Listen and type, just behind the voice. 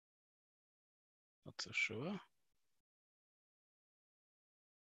Not so sure.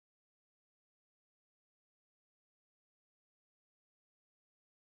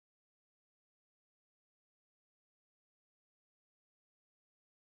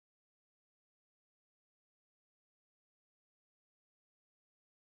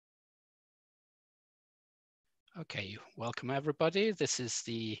 Okay, welcome everybody. This is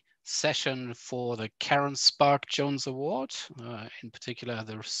the session for the Karen Sparck Jones Award, in particular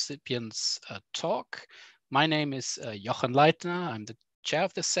the recipients talk. My name is Jochen Leitner. I'm the chair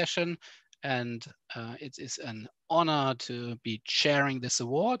of this session, and it is an honor to be chairing this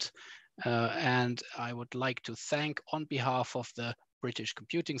award. And I would like to thank, on behalf of the British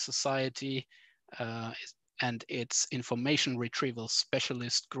Computing Society and its Information Retrieval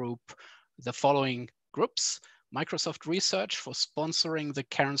Specialist Group, the following groups: Microsoft Research for sponsoring the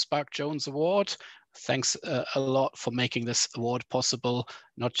Karen Sparck Jones Award. Thanks a lot for making this award possible,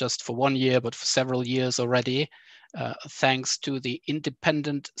 not just for 1 year, but for several years already. Thanks to the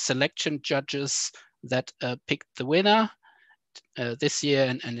independent selection judges that picked the winner this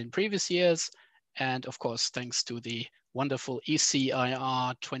year and in previous years. And of course, thanks to the wonderful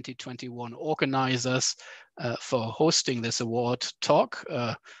ECIR 2021 organizers for hosting this award talk.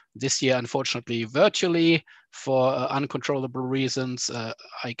 This year, unfortunately, virtually for uncontrollable reasons.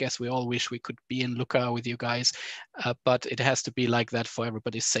 I guess we all wish we could be in Lucca with you guys, but it has to be like that for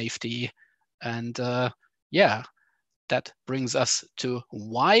everybody's safety. And yeah, that brings us to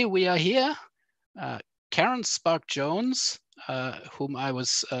why we are here. Karen Sparck Jones, whom I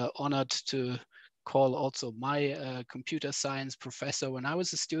was honored to call also my computer science professor when I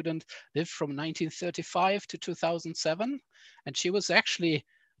was a student, lived from 1935 to 2007. And she was actually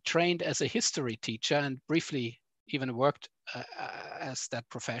trained as a history teacher and briefly even worked as that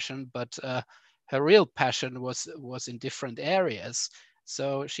profession, but her real passion was in different areas.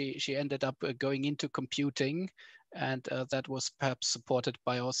 So she ended up going into computing, and that was perhaps supported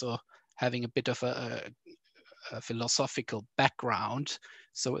by also having a bit of a philosophical background.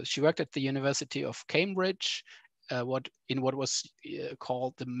 So she worked at the University of Cambridge, what was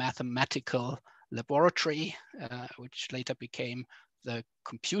called the mathematical laboratory, which later became the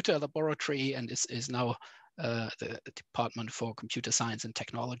computer laboratory and is now the Department for Computer Science and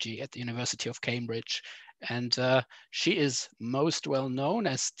Technology at the University of Cambridge. And she is most well known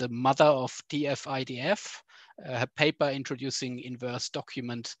as the mother of DF-IDF. Her paper introducing inverse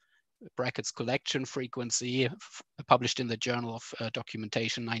document brackets collection frequency, published in the Journal of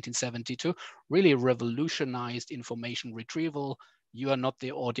Documentation 1972, really revolutionized information retrieval. You are not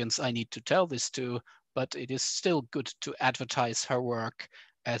the audience I need to tell this to, but it is still good to advertise her work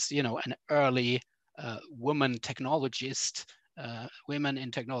as, you know, an early woman technologist. Women in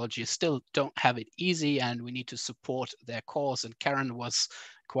technology still don't have it easy, and we need to support their cause. And Karen was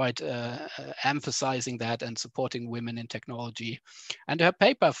quite emphasizing that and supporting women in technology. And her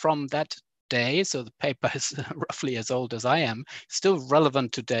paper from that day, so the paper is roughly as old as I am, still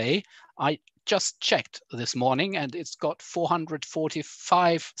relevant today. I just checked this morning, and it's got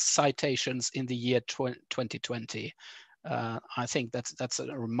 445 citations in the year 2020. I think that's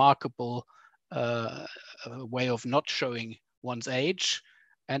a remarkable way of not showing one's age.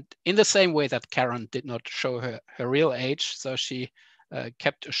 And in the same way that Karen did not show her real age, so she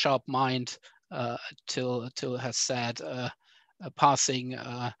kept a sharp mind till her sad passing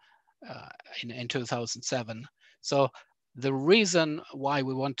in 2007. So the reason why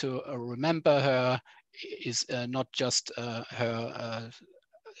we want to remember her is not just her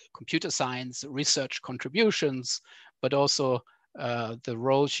computer science research contributions, but also the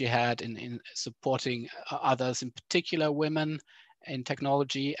role she had in supporting others, in particular women in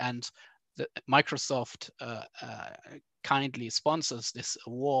technology. And Microsoft kindly sponsors this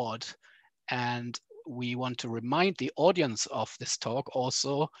award. And we want to remind the audience of this talk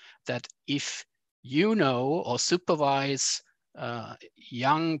also that if you know or supervise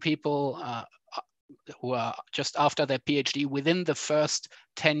young people who are just after their PhD, within the first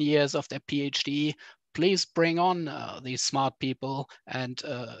 10 years of their PhD, please bring on these smart people and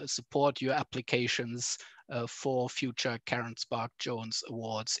support your applications for future Karen Sparck Jones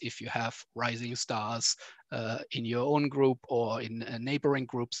Awards if you have rising stars in your own group or in neighboring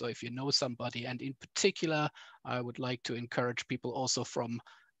groups, or if you know somebody. And in particular, I would like to encourage people also from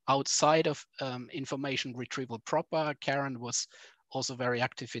outside of information retrieval proper. Karen was also very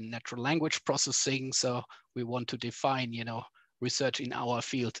active in natural language processing. So we want to define, you know, research in our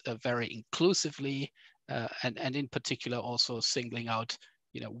field very inclusively, and in particular also singling out,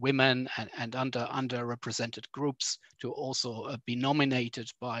 you know, women and underrepresented groups to also be nominated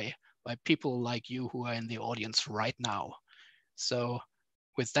by people like you who are in the audience right now. So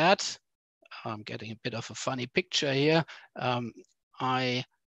with that, I'm getting a bit of a funny picture here. I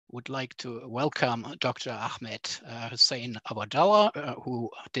would like to welcome Dr. Ahmed Hussein Awadallah, who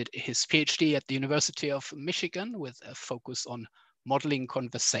did his PhD at the University of Michigan with a focus on modeling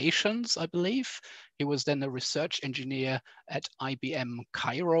conversations, I believe. He was then a research engineer at IBM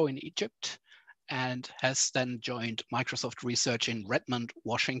Cairo in Egypt, and has then joined Microsoft Research in Redmond,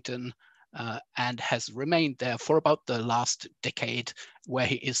 Washington, and has remained there for about the last decade, where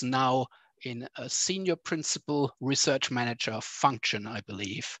he is now in a senior principal research manager function, I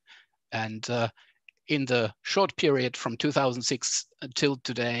believe. And in the short period from 2006 until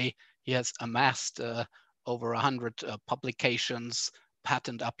today, he has amassed over 100 publications,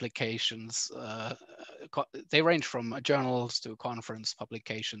 patent applications. They range from journals to conference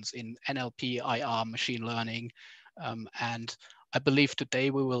publications in NLP, IR, machine learning. And I believe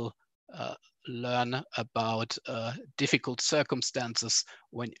today we will learn about difficult circumstances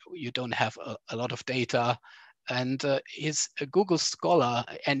when you don't have a lot of data. And his Google Scholar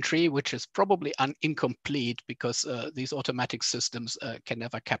entry, which is probably incomplete because these automatic systems can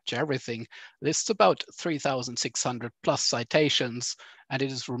never capture everything, lists about 3,600 plus citations. And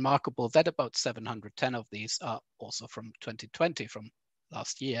it is remarkable that about 710 of these are also from 2020, from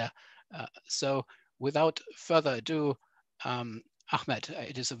last year. So without further ado, Ahmed,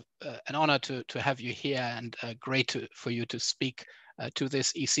 it is an honor to have you here, and great for you to speak to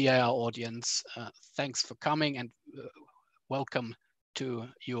this ECIR audience. Thanks for coming, and welcome to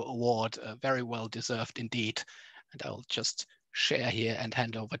your award. Very well deserved indeed. And I'll just share here and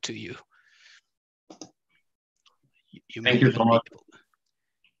hand over to you. Thank you so much.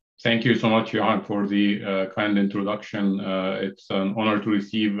 Thank you so much, Johan, for the kind introduction. It's an honor to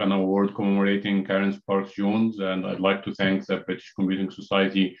receive an award commemorating Karen Sparks Jones, and I'd like to thank the British Computing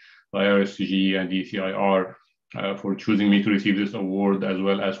Society, the IRSCG, and the ECIR for choosing me to receive this award, as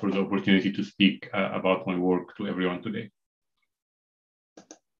well as for the opportunity to speak about my work to everyone today.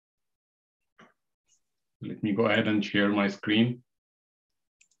 Let me go ahead and share my screen.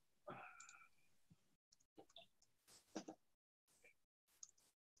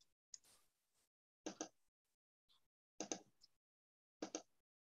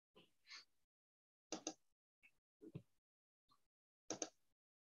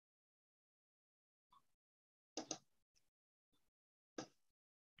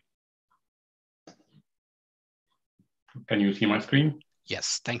 Can you see my screen?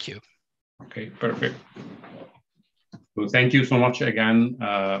 Yes, thank you. Okay, perfect. So thank you so much again.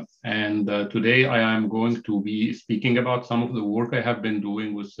 Today I am going to be speaking about some of the work I have been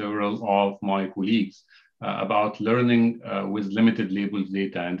doing with several of my colleagues about learning with limited labels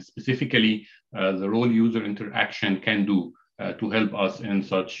data, and specifically the role user interaction can do to help us in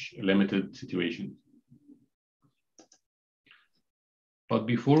such limited situations. But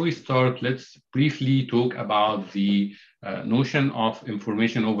before we start, let's briefly talk about the notion of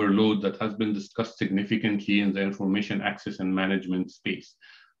information overload that has been discussed significantly in the information access and management space.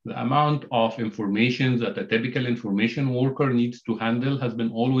 The amount of information that a typical information worker needs to handle has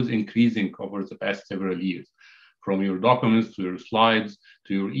been always increasing over the past several years, from your documents to your slides,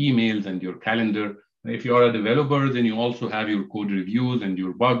 to your emails and your calendar. If you are a developer, then you also have your code reviews and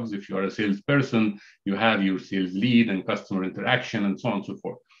your bugs. If you are a salesperson, you have your sales lead and customer interaction and so on and so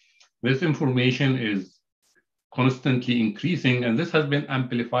forth. This information is constantly increasing, and this has been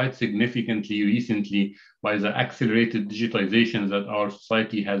amplified significantly recently by the accelerated digitization that our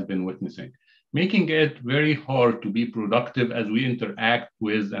society has been witnessing, making it very hard to be productive as we interact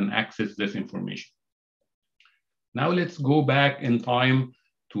with and access this information. Now let's go back in time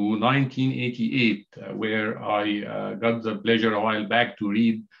to 1988, where I got the pleasure a while back to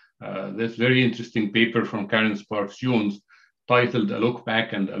read this very interesting paper from Karen Sparks Jones titled A Look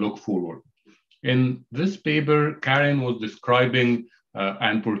Back and a Look Forward. In this paper, Karen was describing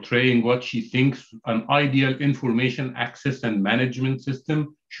and portraying what she thinks an ideal information access and management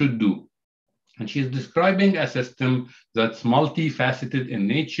system should do. And she's describing a system that's multifaceted in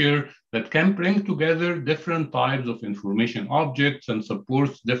nature, that can bring together different types of information objects and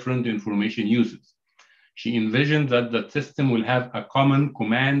supports different information uses. She envisioned that the system will have a common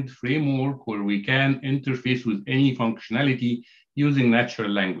command framework where we can interface with any functionality using natural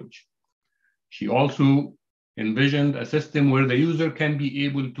language. She also envisioned a system where the user can be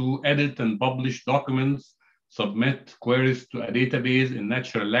able to edit and publish documents, submit queries to a database in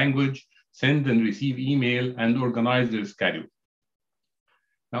natural language, send and receive email, and organize their schedule.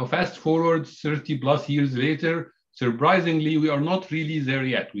 Now, fast forward 30 plus years later, surprisingly, we are not really there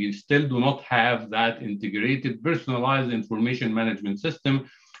yet. We still do not have that integrated, personalized information management system.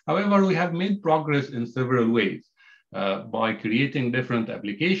 However, we have made progress in several ways. by creating different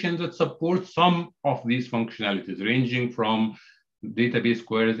applications that support some of these functionalities, ranging from database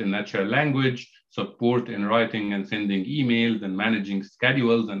queries in natural language, support in writing and sending emails, and managing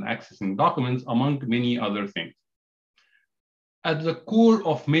schedules and accessing documents, among many other things. At the core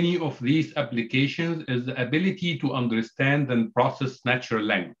of many of these applications is the ability to understand and process natural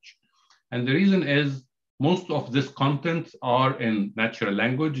language. And the reason is most of this content are in natural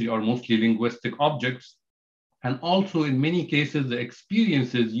language. They are mostly linguistic objects. And also in many cases, the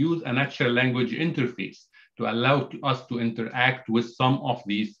experiences use a natural language interface to allow us to interact with some of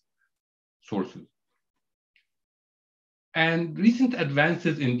these sources. And recent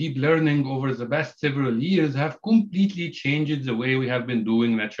advances in deep learning over the past several years have completely changed the way we have been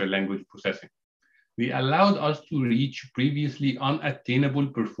doing natural language processing. They allowed us to reach previously unattainable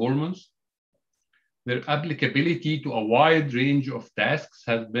performance. Their applicability to a wide range of tasks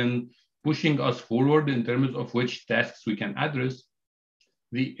has been pushing us forward in terms of which tasks we can address.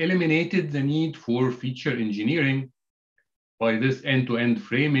 They eliminated the need for feature engineering by this end-to-end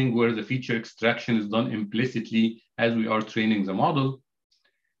framing where the feature extraction is done implicitly as we are training the model.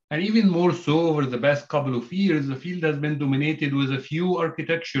 And even more so over the past couple of years, the field has been dominated with a few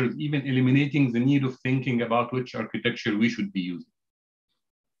architectures, even eliminating the need of thinking about which architecture we should be using.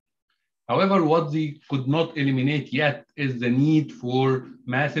 However, what they could not eliminate yet is the need for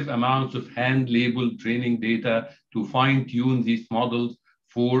massive amounts of hand-labeled training data to fine-tune these models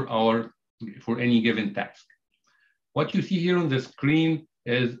for any given task. What you see here on the screen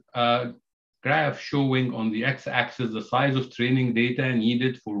is a graph showing on the x-axis the size of training data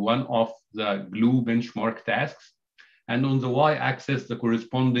needed for one of the GLUE benchmark tasks, and on the y-axis the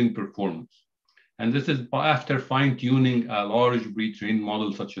corresponding performance. And this is after fine-tuning a large pre-trained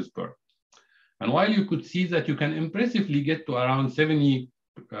model such as Sparck. And while you could see that you can impressively get to around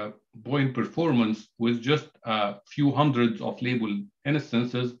 70-point performance with just a few hundreds of labeled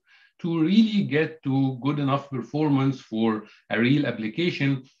instances, to really get to good enough performance for a real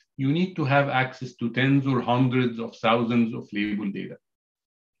application, you need to have access to tens or hundreds of thousands of labeled data.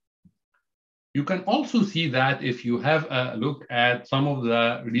 You can also see that if you have a look at some of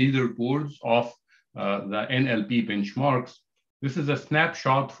the leaderboards of the NLP benchmarks. This is a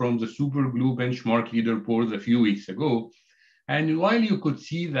snapshot from the SuperGLUE benchmark leaderboards a few weeks ago. And while you could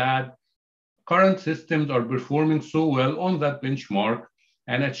see that current systems are performing so well on that benchmark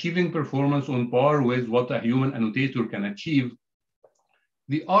and achieving performance on par with what a human annotator can achieve,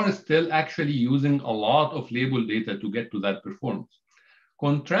 they are still actually using a lot of label data to get to that performance.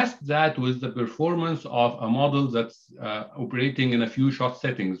 Contrast that with the performance of a model that's operating in a few shot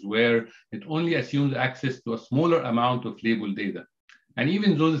settings where it only assumes access to a smaller amount of labeled data. And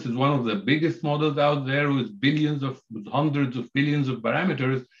even though this is one of the biggest models out there with hundreds of billions of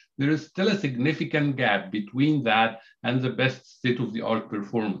parameters, there is still a significant gap between that and the best state-of-the-art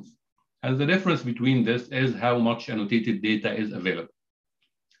performance. And the difference between this is how much annotated data is available.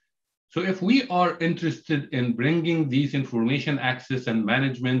 So if we are interested in bringing these information access and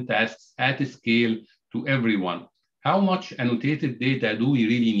management tasks at a scale to everyone, how much annotated data do we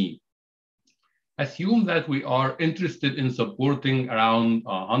really need? Assume that we are interested in supporting around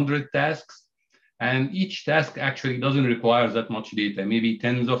 100 tasks, and each task actually doesn't require that much data, maybe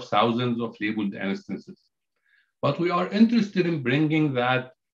tens of thousands of labeled instances. But we are interested in bringing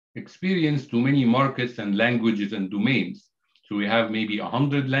that experience to many markets and languages and domains. So we have maybe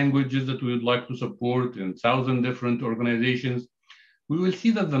 100 languages that we would like to support in 1,000 different organizations. We will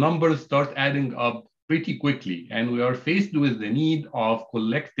see that the numbers start adding up pretty quickly, and we are faced with the need of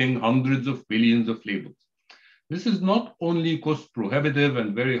collecting hundreds of billions of labels. This is not only cost prohibitive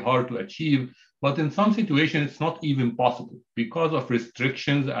and very hard to achieve, but in some situations, it's not even possible because of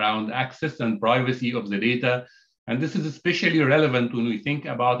restrictions around access and privacy of the data. And this is especially relevant when we think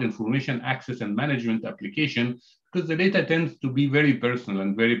about information access and management application, because the data tends to be very personal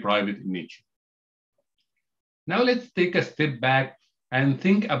and very private in nature. Now let's take a step back and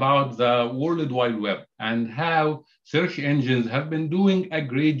think about the World Wide Web and how search engines have been doing a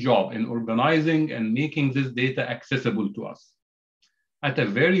great job in organizing and making this data accessible to us. At a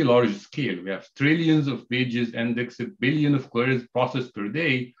very large scale, we have trillions of pages indexed, billions of queries processed per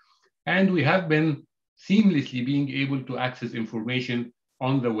day, and we have been seamlessly being able to access information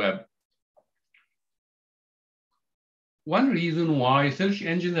on the web. One reason why search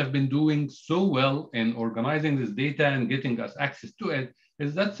engines have been doing so well in organizing this data and getting us access to it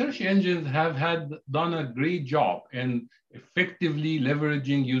is that search engines have done a great job in effectively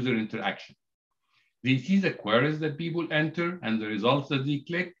leveraging user interaction. They see the queries that people enter and the results that they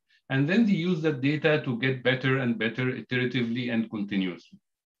click, and then they use that data to get better and better iteratively and continuously.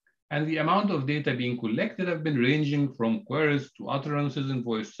 And the amount of data being collected have been ranging from queries to utterances in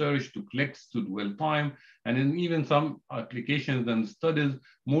voice search to clicks to dwell time, and in even some applications and studies,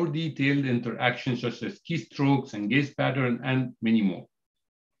 more detailed interactions such as keystrokes and gaze pattern and many more.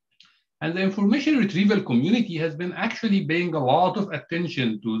 And the information retrieval community has been actually paying a lot of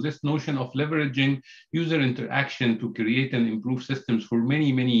attention to this notion of leveraging user interaction to create and improve systems for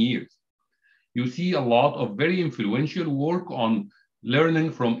many, many years. You see a lot of very influential work on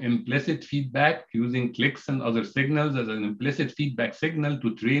learning from implicit feedback using clicks and other signals as an implicit feedback signal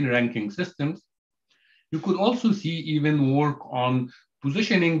to train ranking systems. You could also see even work on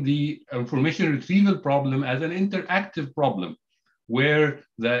positioning the information retrieval problem as an interactive problem, where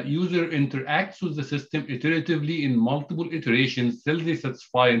the user interacts with the system iteratively in multiple iterations till they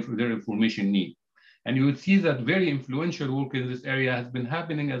satisfy their information need. And you would see that very influential work in this area has been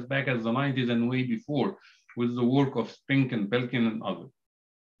happening as back as the 90s and way before, with the work of Spink and Belkin and others.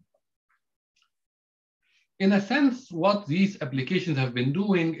 In a sense, what these applications have been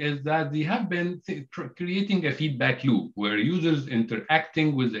doing is that they have been creating a feedback loop where users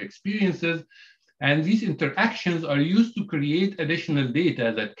interacting with the experiences, and these interactions are used to create additional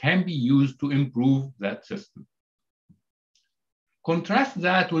data that can be used to improve that system. Contrast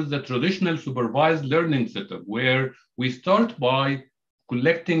that with the traditional supervised learning setup, where we start by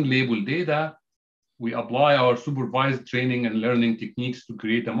collecting labeled data, we apply our supervised training and learning techniques to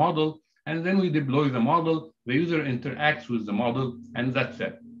create a model, and then we deploy the model, the user interacts with the model, and that's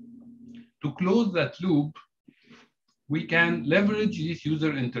it. To close that loop, we can leverage this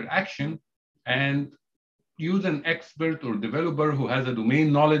user interaction and use an expert or developer who has a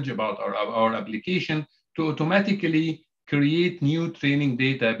domain knowledge about our application to automatically create new training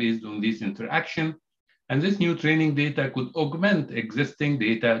data based on this interaction. And this new training data could augment existing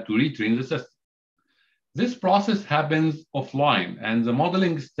data to retrain the system. This process happens offline, and the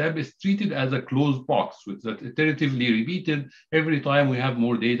modeling step is treated as a closed box, which is iteratively repeated every time we have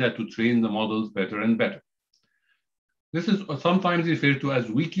more data to train the models better and better. This is sometimes referred to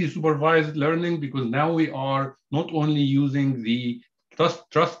as weakly supervised learning, because now we are not only using the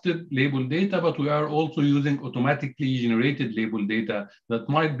trusted labeled data, but we are also using automatically generated labeled data that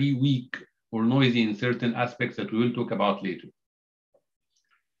might be weak or noisy in certain aspects that we will talk about later.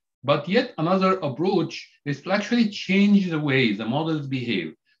 But yet another approach is to actually change the way the models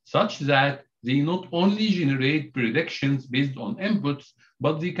behave, such that they not only generate predictions based on inputs,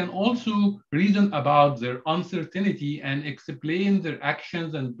 but they can also reason about their uncertainty and explain their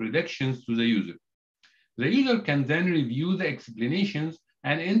actions and predictions to the user. The user can then review the explanations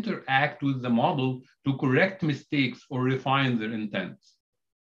and interact with the model to correct mistakes or refine their intents.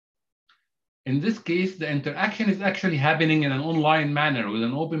 In this case, the interaction is actually happening in an online manner with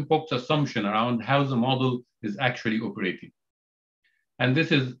an open box assumption around how the model is actually operating. And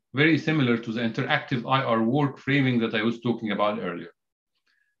this is very similar to the interactive IR work framing that I was talking about earlier.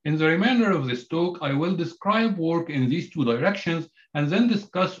 In the remainder of this talk, I will describe work in these two directions and then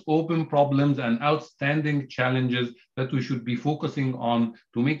discuss open problems and outstanding challenges that we should be focusing on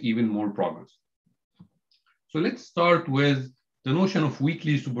to make even more progress. So let's start with the notion of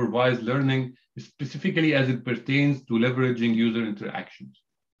weakly supervised learning, specifically as it pertains to leveraging user interactions.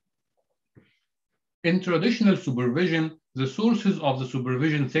 In traditional supervision, the sources of the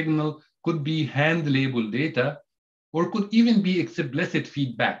supervision signal could be hand-labeled data, or could even be explicit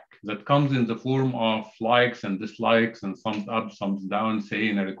feedback that comes in the form of likes and dislikes and thumbs up, thumbs down, say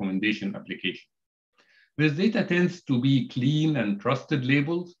in a recommendation application. This data tends to be clean and trusted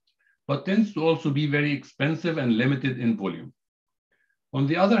labels, but tends to also be very expensive and limited in volume. On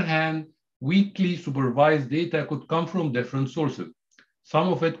the other hand, weakly supervised data could come from different sources. Some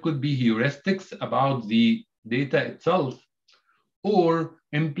of it could be heuristics about the data itself, or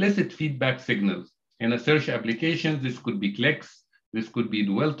implicit feedback signals. In a search application, this could be clicks, this could be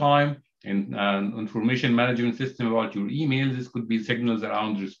dwell time, in an information management system about your email, this could be signals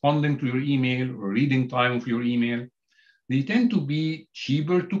around responding to your email or reading time of your email. They tend to be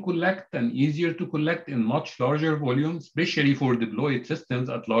cheaper to collect and easier to collect in much larger volumes, especially for deployed systems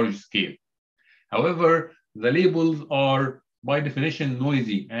at large scale. However, the labels are by definition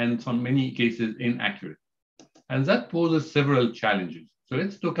noisy and in many cases inaccurate. And that poses several challenges. So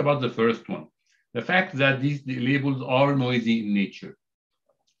let's talk about the first one, the fact that these labels are noisy in nature.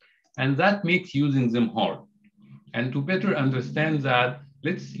 And that makes using them hard. And to better understand that,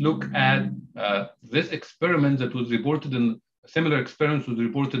 let's look at this experiment that was reported in, similar experiments was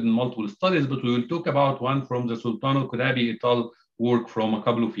reported in multiple studies, but we will talk about one from the Sultano Kodabi et al. Work from a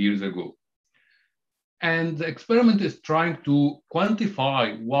couple of years ago. And the experiment is trying to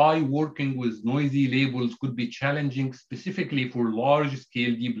quantify why working with noisy labels could be challenging, specifically for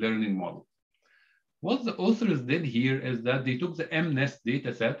large-scale deep learning models. What the authors did here is that they took the MNEST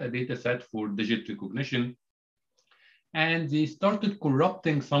dataset, a dataset for digit recognition, and they started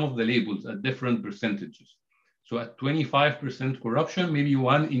corrupting some of the labels at different percentages. So at 25% corruption, maybe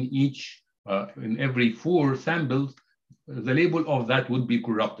one in every 4 samples, the label of that would be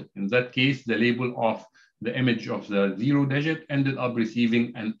corrupted. In that case, the label of the image of the 0 digit ended up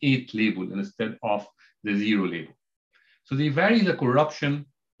receiving an 8 label instead of the 0 label. So they vary the corruption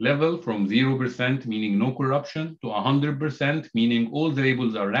level from 0%, meaning no corruption, to 100%, meaning all the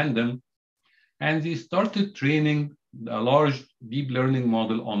labels are random. And they started training a large deep learning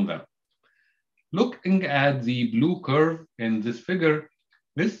model on them. Looking at the blue curve in this figure,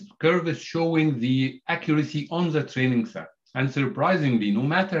 this curve is showing the accuracy on the training set. And surprisingly, no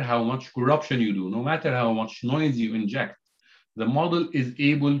matter how much corruption you do, no matter how much noise you inject, the model is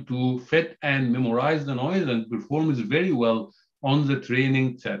able to fit and memorize the noise and performs very well on the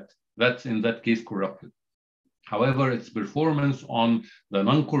training set that's in that case corrupted. However, its performance on the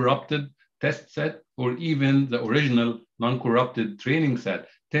non-corrupted test set or even the original non-corrupted training set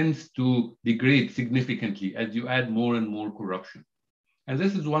tends to degrade significantly as you add more and more corruption. And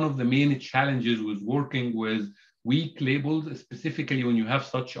this is one of the main challenges with working with weak labels, specifically when you have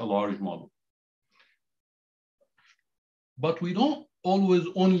such a large model. But we don't always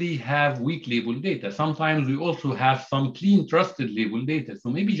only have weak label data. Sometimes we also have some clean, trusted label data. So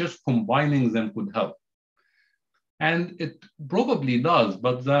maybe just combining them could help. And it probably does,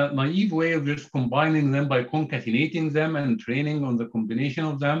 but the naive way of just combining them by concatenating them and training on the combination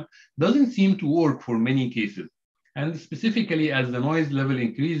of them doesn't seem to work for many cases. And specifically as the noise level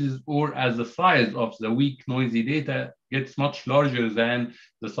increases or as the size of the weak noisy data gets much larger than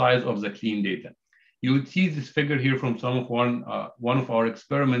the size of the clean data. You would see this figure here from one of our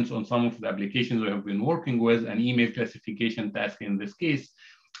experiments on some of the applications we have been working with, an email classification task in this case.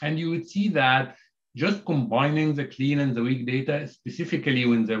 And you would see that just combining the clean and the weak data, specifically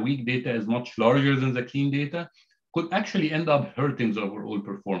when the weak data is much larger than the clean data, could actually end up hurting the overall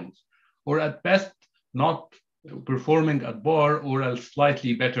performance, or at best not performing at bar or else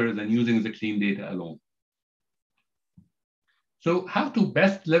slightly better than using the clean data alone. So how to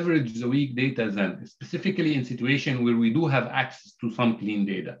best leverage the weak data then, specifically in situations where we do have access to some clean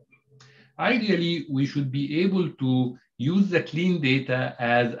data? Ideally, we should be able to use the clean data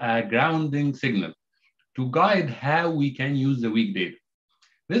as a grounding signal to guide how we can use the weak data.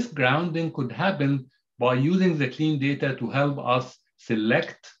 This grounding could happen by using the clean data to help us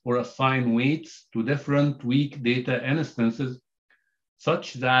select or assign weights to different weak data instances,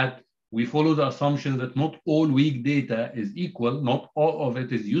 such that we follow the assumption that not all weak data is equal, not all of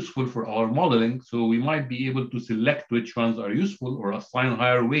it is useful for our modeling. So we might be able to select which ones are useful or assign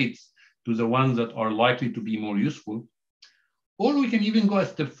higher weights to the ones that are likely to be more useful. Or we can even go a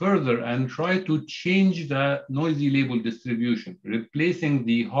step further and try to change the noisy label distribution, replacing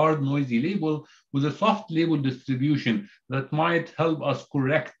the hard noisy label with a soft label distribution that might help us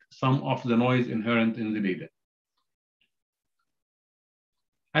correct some of the noise inherent in the data.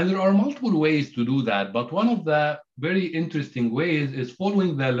 And there are multiple ways to do that, but one of the very interesting ways is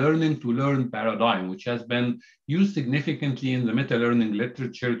following the learning to learn paradigm, which has been used significantly in the meta-learning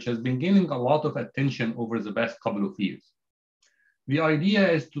literature, which has been gaining a lot of attention over the past couple of years. The idea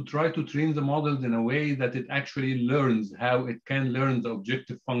is to try to train the models in a way that it actually learns how it can learn the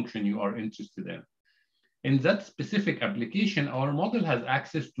objective function you are interested in. In that specific application, our model has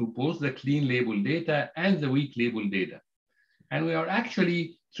access to both the clean label data and the weak label data. And we are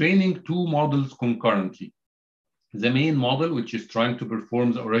actually training two models concurrently. The main model, which is trying to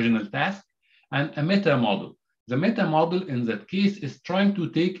perform the original task, and a meta model. The meta model in that case is trying to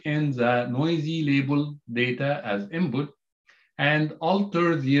take in the noisy label data as input and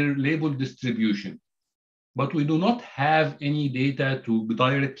alter their label distribution. But we do not have any data to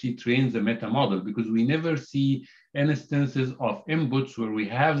directly train the meta model because we never see instances of inputs where we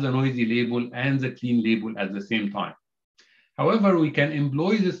have the noisy label and the clean label at the same time. However, we can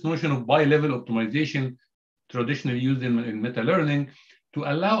employ this notion of bi-level optimization traditionally used in meta-learning to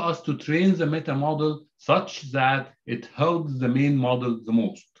allow us to train the meta model such that it helps the main model the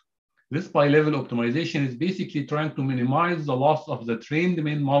most. This bi-level optimization is basically trying to minimize the loss of the trained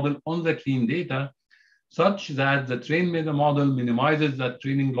main model on the clean data such that the trained meta model minimizes that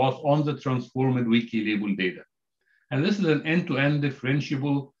training loss on the transformed weakly labeled data. And this is an end-to-end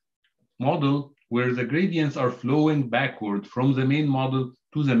differentiable model where the gradients are flowing backward from the main model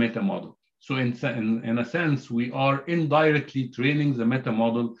to the meta model. So in a sense, we are indirectly training the meta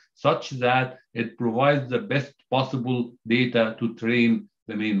model such that it provides the best possible data to train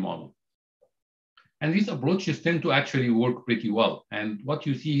the main model. And these approaches tend to actually work pretty well. And what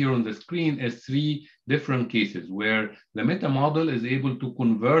you see here on the screen is 3 different cases where the meta model is able to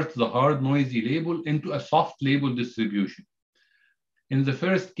convert the hard noisy label into a soft label distribution. In the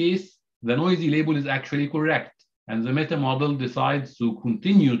first case, the noisy label is actually correct, and the meta model decides to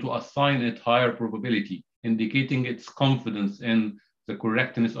continue to assign it higher probability, indicating its confidence in the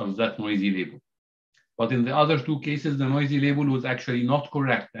correctness of that noisy label. But in the other 2 cases, the noisy label was actually not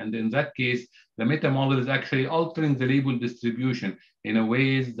correct. And in that case, the meta model is actually altering the label distribution in a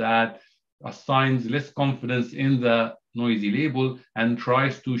way that assigns less confidence in the noisy label and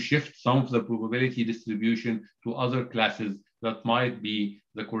tries to shift some of the probability distribution to other classes that might be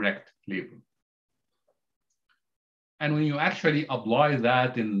the correct label. And when you actually apply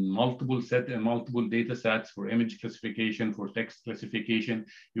that in multiple data sets for image classification, for text classification,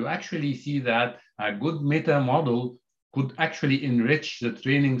 you actually see that a good meta model could actually enrich the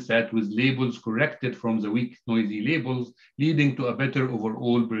training set with labels corrected from the weak noisy labels, leading to a better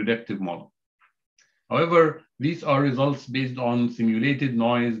overall predictive model. However, these are results based on simulated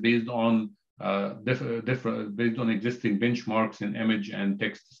noise, based on existing benchmarks in image and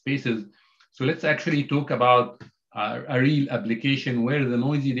text spaces. So let's actually talk about a real application where the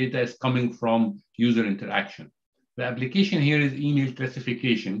noisy data is coming from user interaction. The application here is email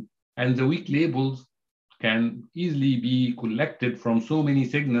classification, and the weak labels can easily be collected from so many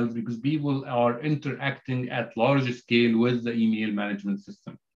signals because people are interacting at large scale with the email management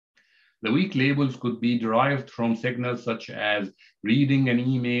system. The weak labels could be derived from signals such as reading an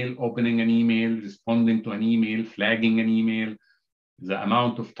email, opening an email, responding to an email, flagging an email, the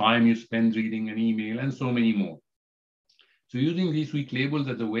amount of time you spend reading an email, and so many more. So using these weak labels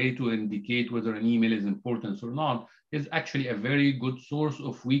as a way to indicate whether an email is important or not is actually a very good source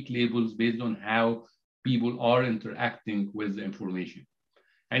of weak labels based on how people are interacting with the information.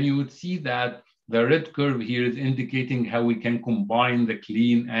 And you would see that the red curve here is indicating how we can combine the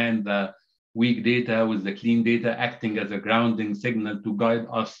clean and the weak data with the clean data acting as a grounding signal to guide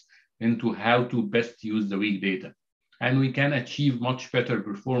us into how to best use the weak data. And we can achieve much better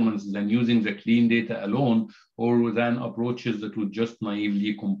performance than using the clean data alone or than approaches that would just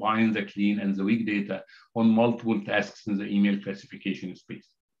naively combine the clean and the weak data on multiple tasks in the email classification space.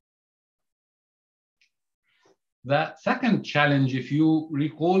 The second challenge, if you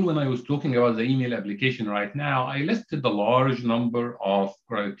recall when I was talking about the email application right now, I listed a large number of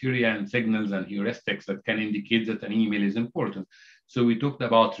criteria and signals and heuristics that can indicate that an email is important. So we talked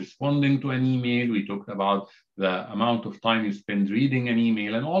about responding to an email, we talked about the amount of time you spend reading an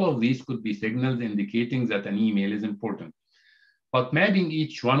email, and all of these could be signals indicating that an email is important. But mapping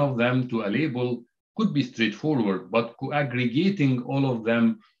each one of them to a label could be straightforward, but aggregating all of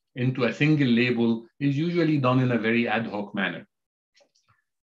them into a single label is usually done in a very ad hoc manner.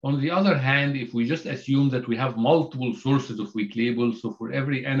 On the other hand, if we just assume that we have multiple sources of weak labels, so for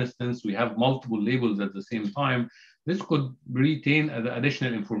every instance, we have multiple labels at the same time, this could retain the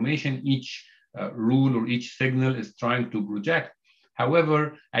additional information each rule or each signal is trying to project.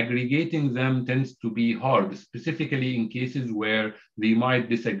 However, aggregating them tends to be hard, specifically in cases where they might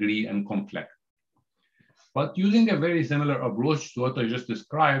disagree and conflict. But using a very similar approach to what I just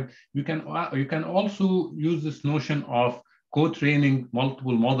described, you can also use this notion of co-training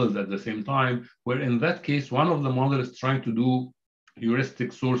multiple models at the same time, where in that case, one of the models is trying to do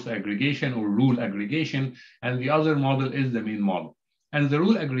heuristic source aggregation or rule aggregation, and the other model is the main model. And the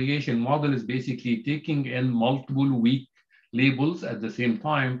rule aggregation model is basically taking in multiple weak labels at the same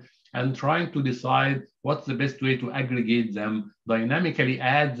time and trying to decide what's the best way to aggregate them dynamically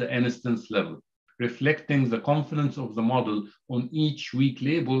at the instance level, reflecting the confidence of the model on each weak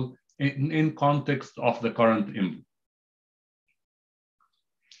label in context of the current input.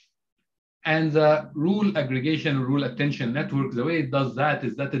 And the rule aggregation, rule attention network, the way it does that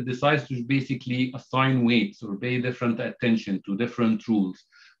is that it decides to basically assign weights or pay different attention to different rules.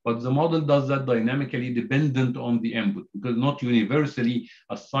 But the model does that dynamically dependent on the input, because not universally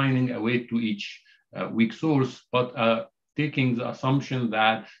assigning a weight to each weak source, but taking the assumption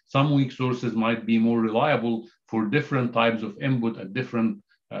that some weak sources might be more reliable for different types of input at different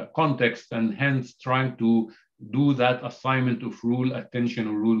contexts, and hence trying to do that assignment of rule attention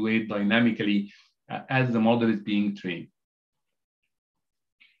or rule weight dynamically as the model is being trained.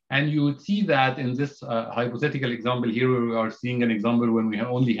 And you would see that in this hypothetical example here, where we are seeing an example when we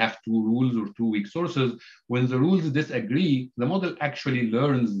only have 2 rules or 2 weak sources, when the rules disagree, the model actually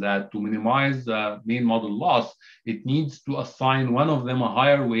learns that to minimize the main model loss, it needs to assign one of them a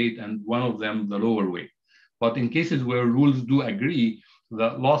higher weight and one of them the lower weight. But in cases where rules do agree, the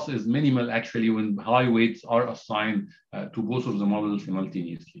loss is minimal actually when high weights are assigned to both of the models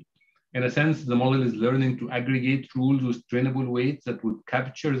simultaneously. In a sense, the model is learning to aggregate rules with trainable weights that would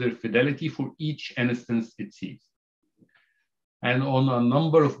capture their fidelity for each instance it sees. And on a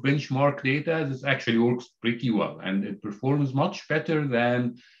number of benchmark data, this actually works pretty well, and it performs much better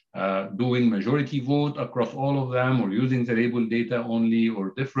than doing majority vote across all of them, or using the label data only,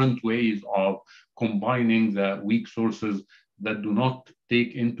 or different ways of combining the weak sources that do not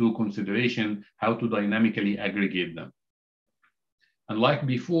take into consideration how to dynamically aggregate them. And like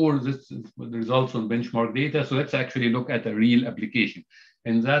before, this is the results on benchmark data. So let's actually look at a real application.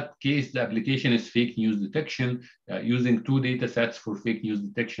 In that case, the application is fake news detection, using 2 data sets for fake news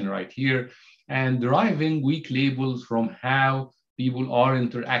detection right here, and deriving weak labels from how people are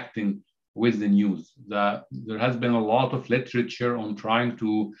interacting with the news. There has been a lot of literature on trying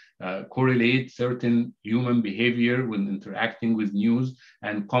to correlate certain human behavior when interacting with news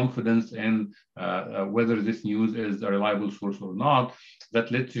and confidence in whether this news is a reliable source or not.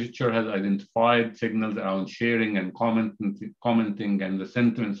 That literature has identified signals around sharing and commenting and the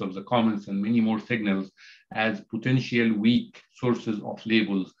sentiments of the comments and many more signals as potential weak sources of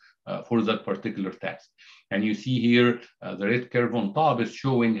labels for that particular task. And you see here, the red curve on top is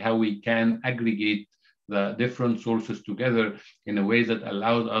showing how we can aggregate the different sources together in a way that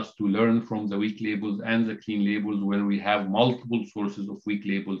allows us to learn from the weak labels and the clean labels where we have multiple sources of weak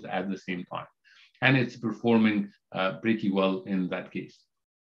labels at the same time. And it's performing pretty well in that case.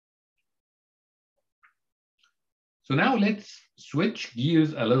 So now let's switch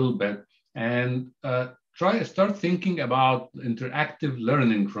gears a little bit and start thinking about interactive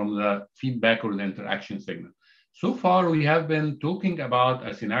learning from the feedback or the interaction signal. So far, we have been talking about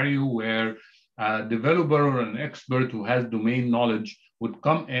a scenario where a developer or an expert who has domain knowledge would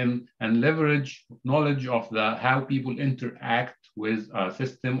come in and leverage knowledge of how people interact with a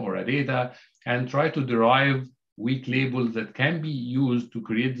system or a data and try to derive weak labels that can be used to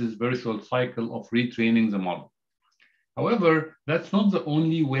create this virtual cycle of retraining the model. However, that's not the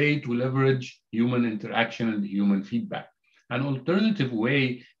only way to leverage human interaction and human feedback. An alternative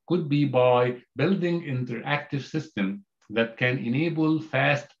way could be by building interactive systems that can enable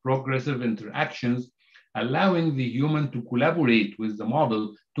fast, progressive interactions, allowing the human to collaborate with the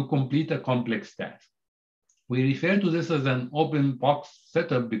model to complete a complex task. We refer to this as an open box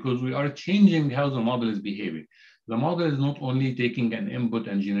setup because we are changing how the model is behaving. The model is not only taking an input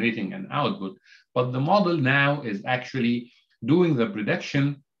and generating an output, but the model now is actually doing the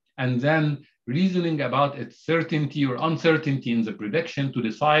prediction and then reasoning about its certainty or uncertainty in the prediction to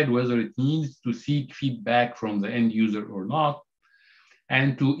decide whether it needs to seek feedback from the end user or not.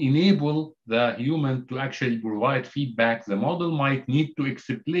 And to enable the human to actually provide feedback, the model might need to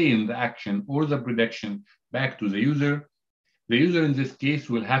explain the action or the prediction back to the user. The user in this case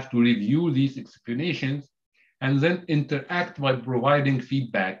will have to review these explanations and then interact by providing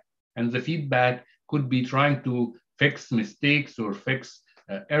feedback. And the feedback could be trying to fix mistakes or fix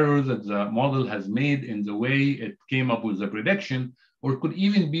errors that the model has made in the way it came up with the prediction, or could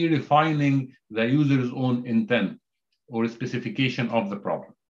even be refining the user's own intent or specification of the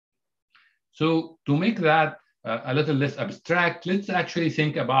problem. So to make that a little less abstract, let's actually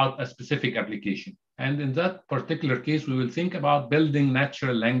think about a specific application. And in that particular case, we will think about building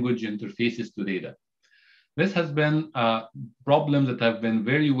natural language interfaces to data. This has been a problem that have been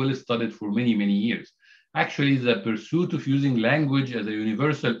very well studied for many, many years. Actually, the pursuit of using language as a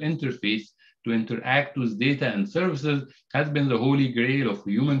universal interface to interact with data and services has been the holy grail of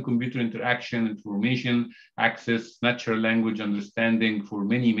human-computer interaction, information access, natural language understanding for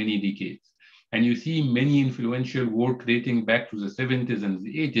many, many decades. And you see many influential work dating back to the 70s and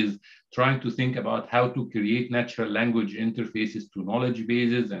the 80s trying to think about how to create natural language interfaces to knowledge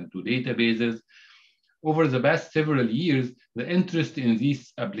bases and to databases. Over the past several years, the interest in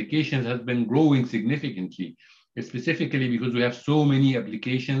these applications has been growing significantly, specifically because we have so many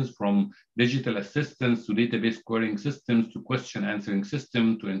applications from digital assistants to database querying systems to question answering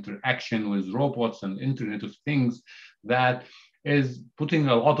systems to interaction with robots and Internet of Things that is putting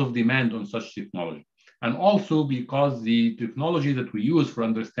a lot of demand on such technology. And also because the technology that we use for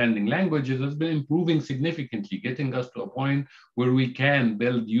understanding languages has been improving significantly, getting us to a point where we can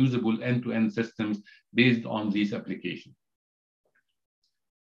build usable end-to-end systems based on these applications.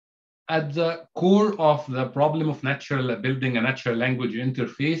 At the core of the problem of building a natural language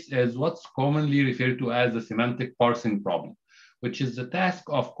interface is what's commonly referred to as the semantic parsing problem, which is the task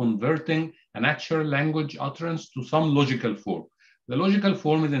of converting a natural language utterance to some logical form. The logical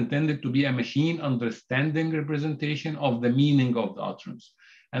form is intended to be a machine understanding representation of the meaning of the utterance.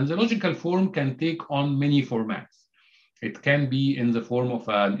 And the logical form can take on many formats. It can be in the form of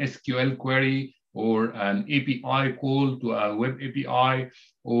an SQL query, or an API call to a web API,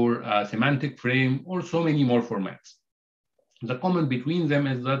 or a semantic frame, or so many more formats. The common between them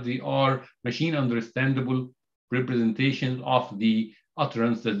is that they are machine understandable representations of the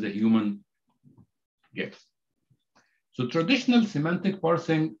utterance that the human gives. So traditional semantic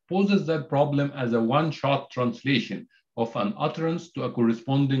parsing poses that problem as a one-shot translation of an utterance to a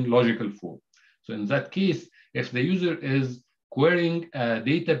corresponding logical form. So in that case, if the user is querying a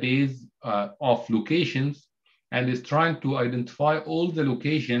database of locations and is trying to identify all the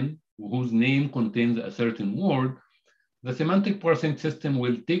location whose name contains a certain word, the semantic parsing system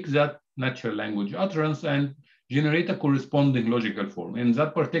will take that natural language utterance and generate a corresponding logical form. In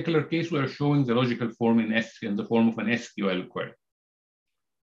that particular case, we are showing the logical form in the form of an SQL query.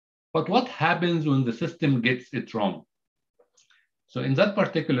 But what happens when the system gets it wrong? So in that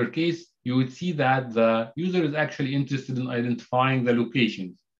particular case, you would see that the user is actually interested in identifying the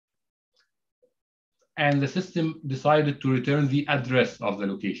locations. And the system decided to return the address of the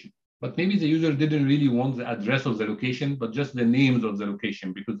location. But maybe the user didn't really want the address of the location, but just the names of the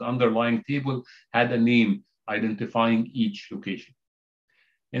location, because the underlying table had a name identifying each location.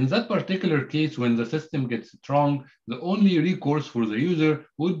 In that particular case, when the system gets it wrong, the only recourse for the user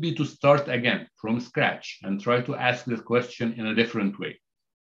would be to start again from scratch and try to ask this question in a different way.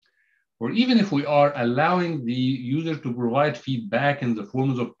 Or even if we are allowing the user to provide feedback in the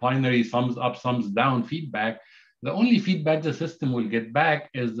forms of binary thumbs up, thumbs down feedback, the only feedback the system will get back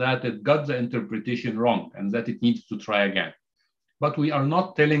is that it got the interpretation wrong and that it needs to try again. But we are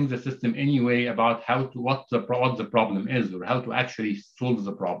not telling the system anyway about what the problem is or how to actually solve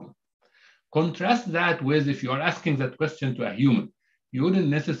the problem. Contrast that with if you are asking that question to a human. You wouldn't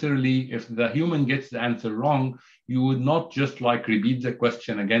necessarily, if the human gets the answer wrong, you would not just like repeat the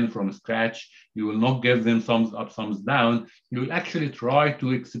question again from scratch. You will not give them thumbs up, thumbs down. You will actually try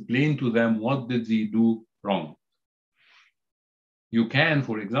to explain to them what did they do wrong. You can,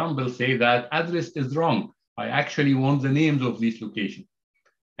 for example, say that address is wrong. I actually want the names of these locations.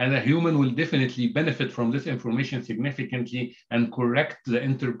 And a human will definitely benefit from this information significantly and correct the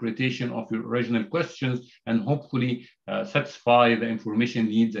interpretation of your original questions and hopefully satisfy the information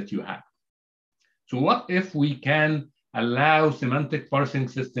needs that you have. So what if we can allow semantic parsing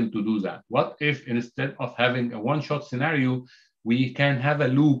system to do that? What if instead of having a one-shot scenario, we can have a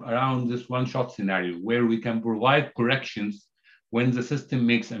loop around this one-shot scenario where we can provide corrections when the system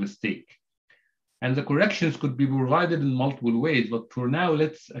makes a mistake? And the corrections could be provided in multiple ways, but for now,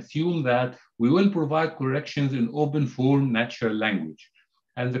 let's assume that we will provide corrections in open form natural language.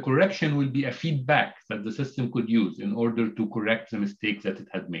 And the correction will be a feedback that the system could use in order to correct the mistakes that it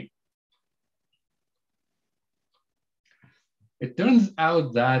had made. It turns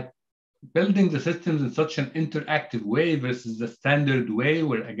out that building the systems in such an interactive way versus the standard way,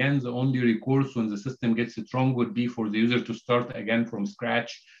 where again, the only recourse when the system gets it wrong would be for the user to start again from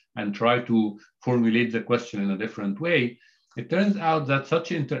scratch and try to formulate the question in a different way. It turns out that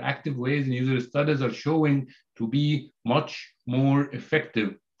such interactive ways in user studies are showing to be much more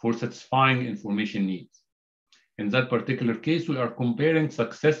effective for satisfying information needs. In that particular case, we are comparing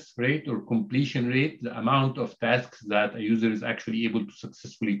success rate or completion rate, the amount of tasks that a user is actually able to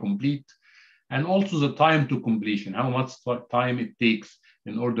successfully complete, and also the time to completion, how much time it takes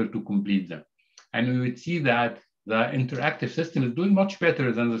in order to complete them. And we would see that the interactive system is doing much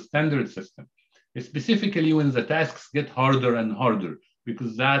better than the standard system, specifically when the tasks get harder and harder,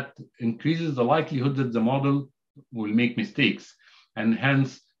 because that increases the likelihood that the model will make mistakes. And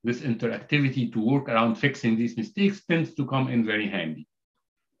hence, this interactivity to work around fixing these mistakes tends to come in very handy.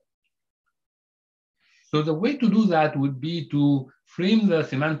 So the way to do that would be to frame the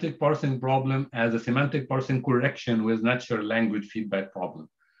semantic parsing problem as a semantic parsing correction with natural language feedback problem.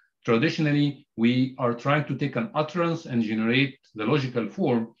 Traditionally, we are trying to take an utterance and generate the logical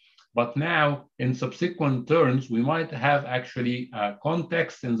form, but now in subsequent turns, we might have actually a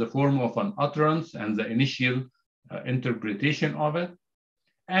context in the form of an utterance and the initial interpretation of it,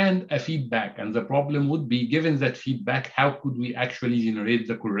 and a feedback. And the problem would be, given that feedback, how could we actually generate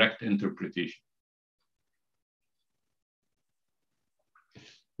the correct interpretation?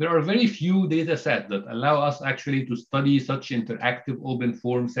 There are very few data sets that allow us actually to study such interactive open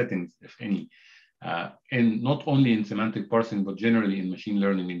form settings, if any. in not only in semantic parsing, but generally in machine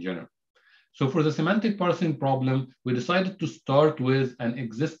learning in general. So for the semantic parsing problem, we decided to start with an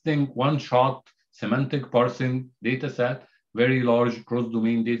existing one-shot semantic parsing data set, very large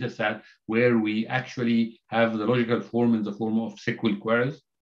cross-domain data set, where we actually have the logical form in the form of SQL queries.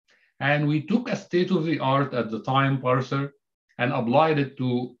 And we took a state-of-the-art at the time parser and applied it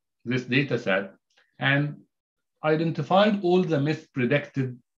to this data set and identified all the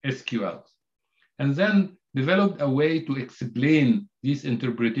mispredicted SQLs. And then developed a way to explain this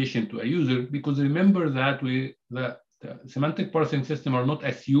interpretation to a user, because remember that the semantic parsing system are not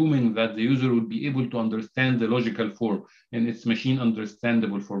assuming that the user would be able to understand the logical form in its machine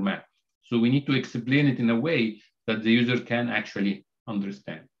understandable format. So we need to explain it in a way that the user can actually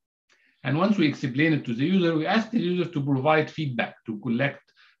understand. And once we explain it to the user, we ask the user to provide feedback, to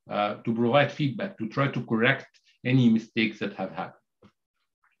provide feedback, to try to correct any mistakes that have happened.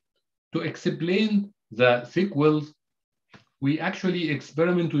 To explain the SQLs, we actually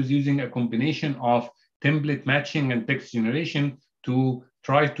experiment with using a combination of template matching and text generation to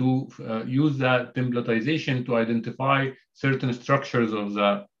try to use that templatization to identify certain structures of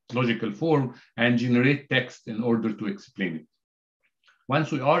the logical form and generate text in order to explain it.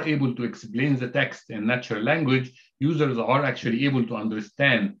 Once we are able to explain the text in natural language, users are actually able to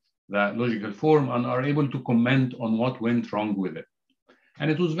understand the logical form and are able to comment on what went wrong with it. And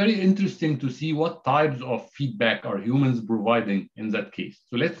it was very interesting to see what types of feedback are humans providing in that case.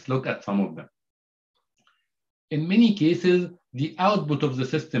 So let's look at some of them. In many cases, the output of the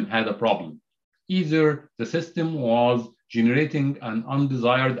system had a problem. Either the system was generating an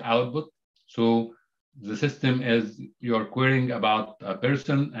undesired output. So the system is, you're querying about a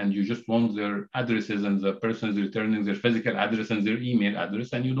person and you just want their addresses, and the person is returning their physical address and their email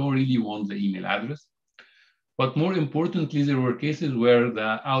address, and you don't really want the email address. But more importantly, there were cases where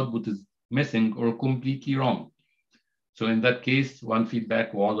the output is missing or completely wrong. So in that case, one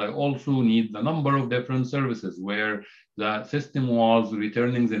feedback was, I also need the number of different services, where the system was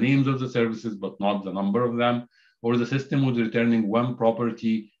returning the names of the services, but not the number of them, or the system was returning one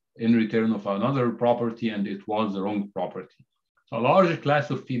property in return of another property, and it was the wrong property. So a large class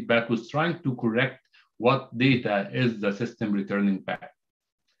of feedback was trying to correct what data is the system returning back.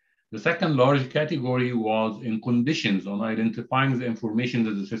 The second large category was in conditions on identifying the information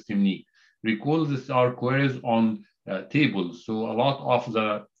that the system needs. Recall these are queries on tables. So a lot of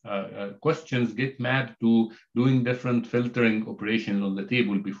the questions get mapped to doing different filtering operations on the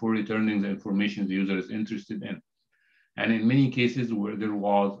table before returning the information the user is interested in. And in many cases where there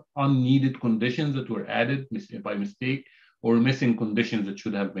was unneeded conditions that were added by mistake, or missing conditions that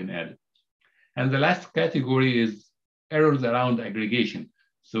should have been added. And the last category is errors around aggregation.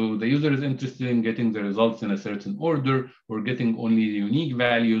 So the user is interested in getting the results in a certain order, or getting only the unique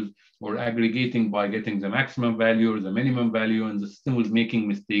values, or aggregating by getting the maximum value or the minimum value, and the system was making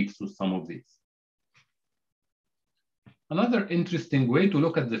mistakes with some of these. Another interesting way to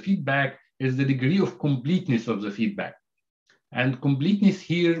look at the feedback is the degree of completeness of the feedback. And completeness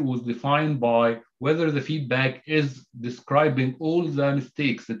here was defined by whether the feedback is describing all the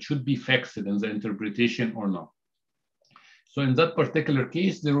mistakes that should be fixed in the interpretation or not. So in that particular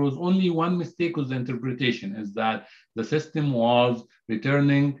case, there was only one mistake with the interpretation, is that the system was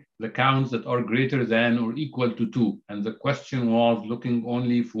returning the counts that are greater than or equal to 2. And the question was looking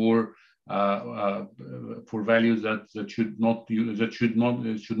only for values that should not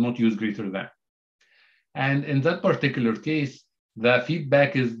use greater than. And in that particular case, the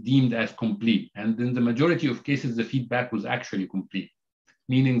feedback is deemed as complete. And in the majority of cases, the feedback was actually complete,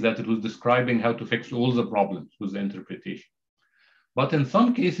 meaning that it was describing how to fix all the problems with the interpretation. But in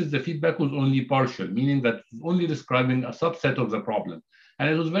some cases, the feedback was only partial, meaning that it was only describing a subset of the problem. And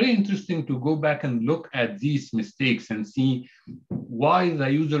it was very interesting to go back and look at these mistakes and see why the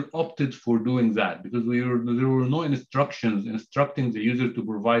user opted for doing that, because there were no instructions instructing the user to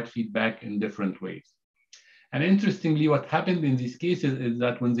provide feedback in different ways. And interestingly, what happened in these cases is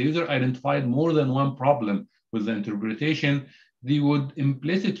that when the user identified more than one problem with the interpretation, they would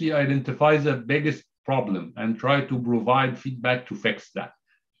implicitly identify the biggest problem and try to provide feedback to fix that,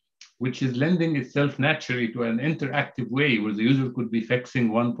 which is lending itself naturally to an interactive way where the user could be fixing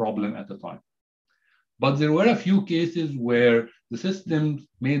one problem at a time. But there were a few cases where the system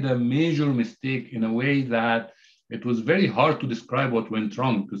made a major mistake in a way that it was very hard to describe what went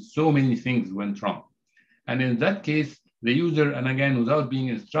wrong, because so many things went wrong. And in that case, the user, and again, without being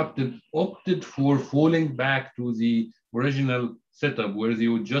instructed, opted for falling back to the original setup where they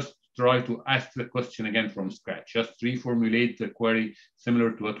would just try to ask the question again from scratch, just reformulate the query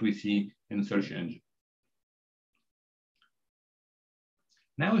similar to what we see in search engine.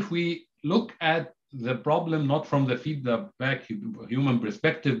 Now, if we look at the problem not from the feedback human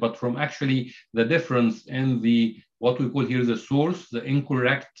perspective, but from actually the difference in the, what we call here the source, the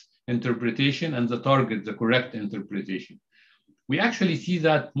incorrect interpretation, and the target, the correct interpretation. We actually see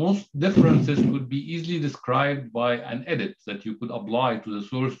that most differences could be easily described by an edit that you could apply to the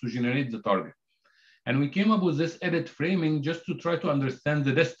source to generate the target. And we came up with this edit framing just to try to understand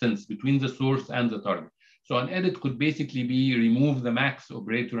the distance between the source and the target. So an edit could basically be remove the max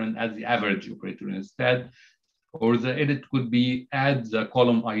operator and add the average operator instead, or the edit could be add the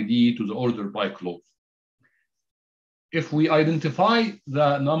column ID to the order by clause. If we identify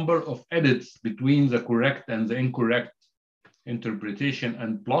the number of edits between the correct and the incorrect interpretation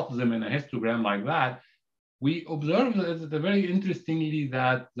and plot them in a histogram like that, we observe that very interestingly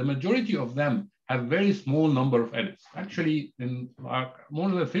that the majority of them have very small number of edits. Actually, in more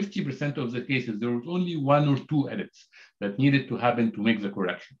than 50% of the cases, there was only 1 or 2 edits that needed to happen to make the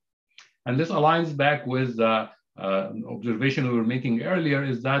correction. And this aligns back with the observation we were making earlier,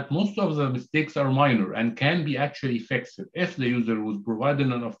 is that most of the mistakes are minor and can be actually fixed if the user was provided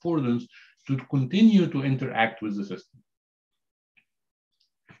an affordance to continue to interact with the system.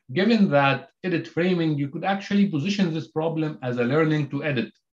 Given that edit framing, you could actually position this problem as a learning to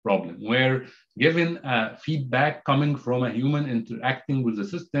edit problem, where given feedback coming from a human interacting with the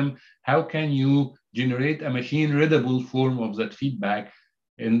system, how can you generate a machine readable form of that feedback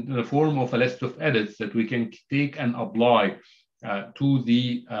in the form of a list of edits that we can take and apply to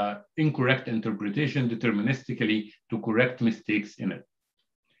the incorrect interpretation deterministically to correct mistakes in it.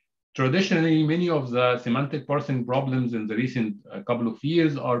 Traditionally, many of the semantic parsing problems in the recent couple of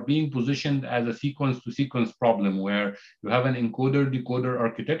years are being positioned as a sequence-to-sequence problem, where you have an encoder-decoder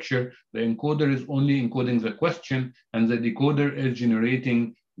architecture. The encoder is only encoding the question, and the decoder is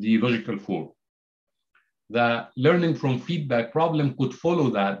generating the logical form. The learning from feedback problem could follow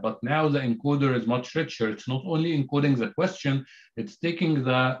that, but now the encoder is much richer. It's not only encoding the question, it's taking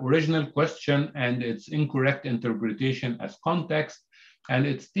the original question and its incorrect interpretation as context, and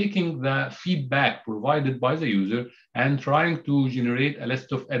it's taking the feedback provided by the user and trying to generate a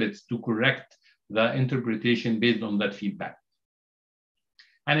list of edits to correct the interpretation based on that feedback.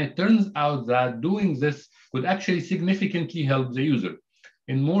 And it turns out that doing this could actually significantly help the user.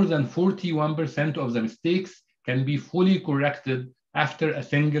 In more than 41% of the mistakes can be fully corrected after a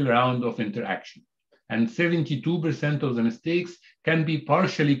single round of interaction. And 72% of the mistakes can be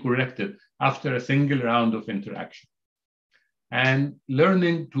partially corrected after a single round of interaction. And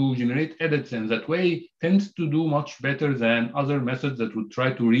learning to generate edits in that way tends to do much better than other methods that would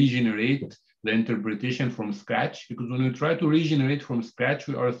try to regenerate the interpretation from scratch, because when we try to regenerate from scratch,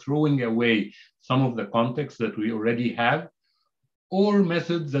 we are throwing away some of the context that we already have, or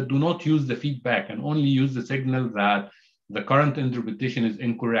methods that do not use the feedback and only use the signal that the current interpretation is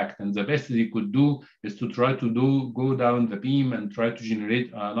incorrect. And the best they could do is to try to go down the beam and try to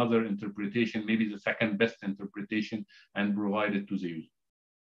generate another interpretation, maybe the second best interpretation, and provide it to the user.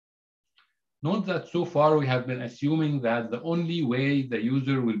 Note that so far we have been assuming that the only way the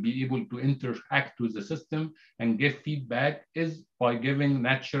user will be able to interact with the system and give feedback is by giving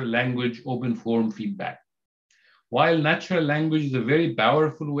natural language open form feedback. While natural language is a very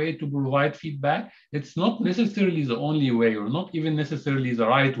powerful way to provide feedback, it's not necessarily the only way, or not even necessarily the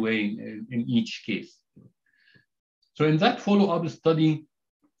right way in each case. So in that follow-up study,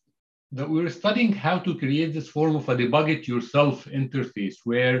 that we were studying how to create this form of a debug it yourself interface,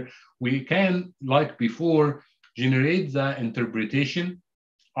 where we can, like before, generate the interpretation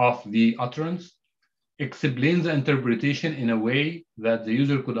of the utterance, explain the interpretation in a way that the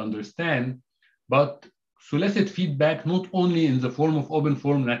user could understand, but solicit feedback not only in the form of open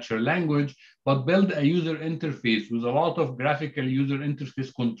form natural language, but build a user interface with a lot of graphical user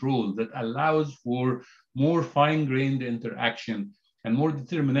interface control that allows for more fine-grained interaction and more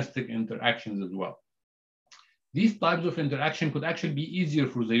deterministic interactions as well. These types of interaction could actually be easier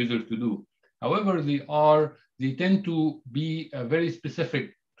for the user to do. However, they tend to be very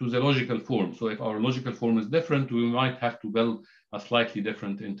specific to the logical form. So if our logical form is different, we might have to build a slightly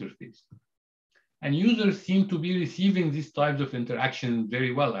different interface. And users seem to be receiving these types of interaction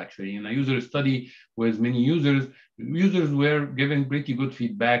very well, actually. In a user study with many users were giving pretty good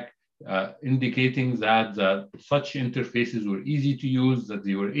feedback, indicating that such interfaces were easy to use, that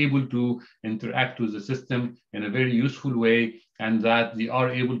they were able to interact with the system in a very useful way, and that they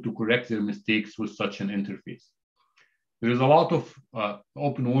are able to correct their mistakes with such an interface. There is a lot of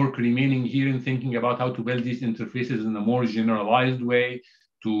open work remaining here in thinking about how to build these interfaces in a more generalized way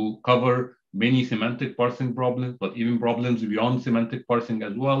to cover many semantic parsing problems, but even problems beyond semantic parsing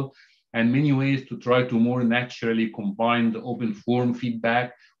as well, and many ways to try to more naturally combine the open form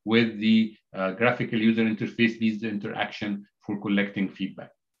feedback with the graphical user interface-based interaction for collecting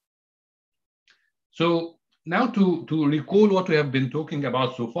feedback. So now to recall what we have been talking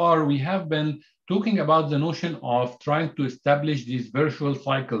about so far, we have been talking about the notion of trying to establish these virtual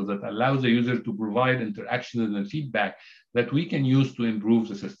cycles that allow the user to provide interactions and feedback that we can use to improve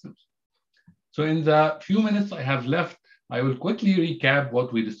the systems. So in the few minutes I have left, I will quickly recap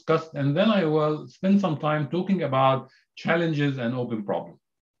what we discussed, and then I will spend some time talking about challenges and open problems.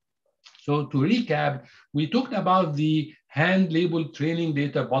 So to recap, we talked about the hand-labeled training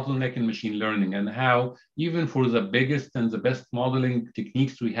data bottleneck in machine learning and how even for the biggest and the best modeling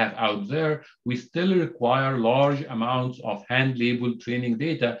techniques we have out there, we still require large amounts of hand-labeled training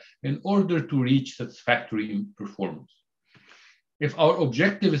data in order to reach satisfactory performance. If our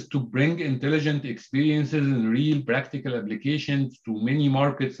objective is to bring intelligent experiences and real practical applications to many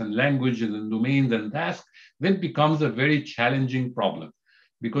markets and languages and domains and tasks, that becomes a very challenging problem.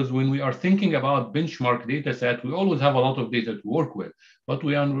 Because when we are thinking about benchmark data set, we always have a lot of data to work with, but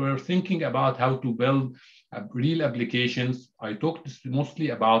we're thinking about how to build real applications. I talked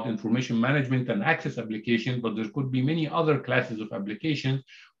mostly about information management and access applications, but there could be many other classes of applications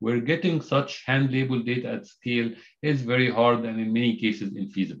where getting such hand-labeled data at scale is very hard and in many cases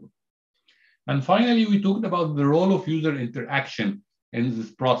infeasible. And finally, we talked about the role of user interaction in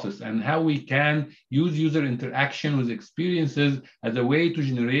this process and how we can use user interaction with experiences as a way to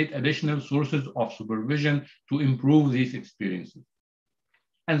generate additional sources of supervision to improve these experiences.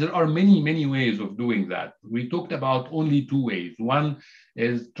 And there are many, many ways of doing that. We talked about only two ways. One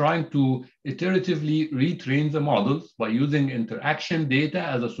is trying to iteratively retrain the models by using interaction data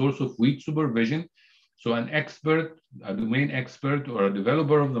as a source of weak supervision. So an expert, a domain expert or a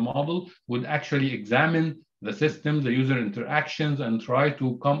developer of the model would actually examine the system, the user interactions, and try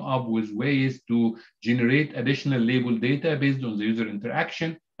to come up with ways to generate additional labeled data based on the user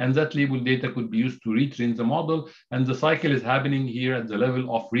interaction. And that labeled data could be used to retrain the model. And the cycle is happening here at the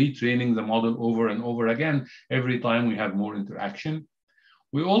level of retraining the model over and over again every time we have more interaction.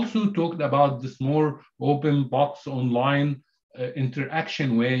 We also talked about this more open box online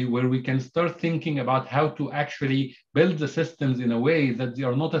interaction way where we can start thinking about how to actually build the systems in a way that they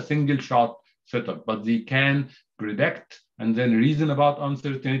are not a single shot setup, but they can predict and then reason about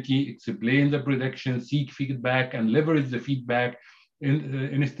uncertainty, explain the prediction, seek feedback, and leverage the feedback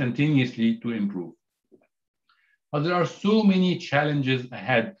instantaneously to improve. But there are so many challenges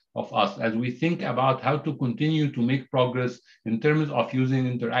ahead of us as we think about how to continue to make progress in terms of using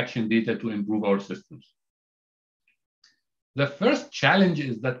interaction data to improve our systems. The first challenge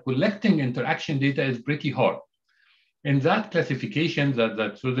is that collecting interaction data is pretty hard. In that classification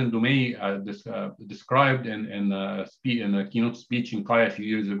that Susan Dumais described in a keynote speech in CAI a few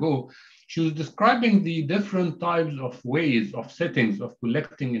years ago, she was describing the different types of ways of settings of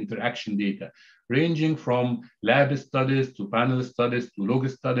collecting interaction data, ranging from lab studies to panel studies to log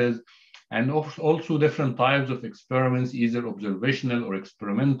studies, and also different types of experiments, either observational or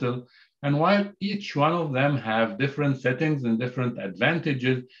experimental. And while each one of them have different settings and different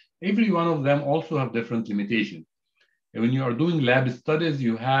advantages, every one of them also have different limitations. When you are doing lab studies,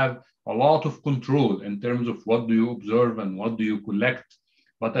 you have a lot of control in terms of what do you observe and what do you collect,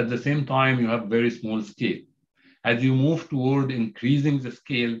 but at the same time, you have very small scale. As you move toward increasing the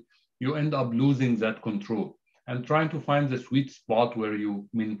scale, you end up losing that control and trying to find the sweet spot where you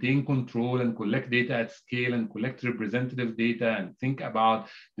maintain control and collect data at scale and collect representative data and think about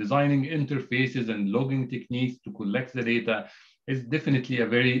designing interfaces and logging techniques to collect the data is definitely a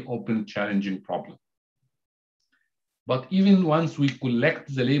very open, challenging problem. But even once we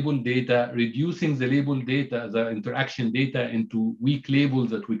collect the labeled data, reducing the labeled data, the interaction data into weak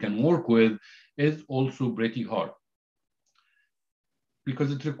labels that we can work with is also pretty hard,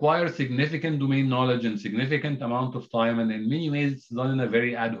 because it requires significant domain knowledge and significant amount of time, and in many ways, it's done in a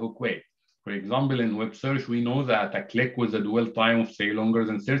very ad hoc way. For example, in web search, we know that a click with a dwell time of, say, longer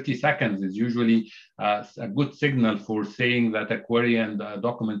than 30 seconds is usually a good signal for saying that a query and a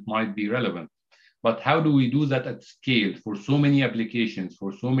document might be relevant. But how do we do that at scale for so many applications,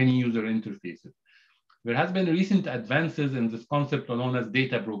 for so many user interfaces? There has been recent advances in this concept known as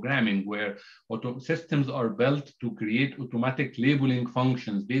data programming, where systems are built to create automatic labeling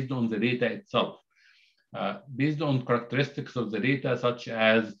functions based on the data itself, based on characteristics of the data, such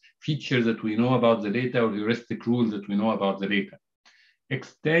as features that we know about the data or heuristic rules that we know about the data.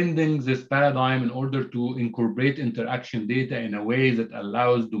 Extending this paradigm in order to incorporate interaction data in a way that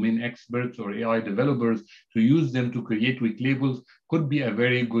allows domain experts or AI developers to use them to create weak labels could be a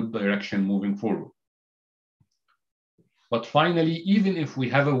very good direction moving forward. But finally, even if we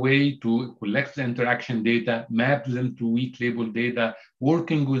have a way to collect the interaction data, map them to weak label data,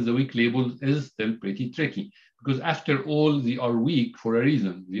 working with the weak labels is still pretty tricky. Because after all, they are weak for a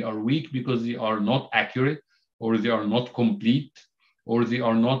reason. They are weak because they are not accurate, or they are not complete, or they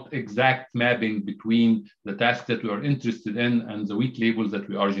are not exact mapping between the task that we are interested in and the weak labels that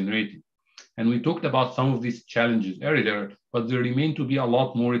we are generating. And we talked about some of these challenges earlier, but there remain to be a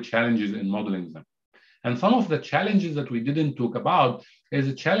lot more challenges in modeling them. And some of the challenges that we didn't talk about is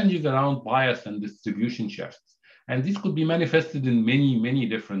the challenges around bias and distribution shifts. And this could be manifested in many, many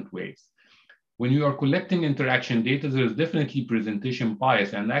different ways. When you are collecting interaction data, there is definitely presentation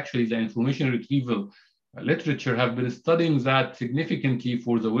bias. And actually, the information retrieval literature have been studying that significantly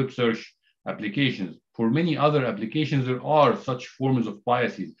for the web search applications. For many other applications, there are such forms of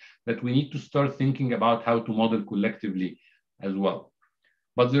biases that we need to start thinking about how to model collectively as well.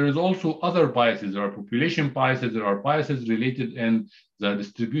 But there is also other biases. There are population biases. There are biases related in the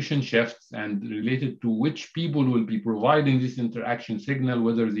distribution shifts and related to which people will be providing this interaction signal,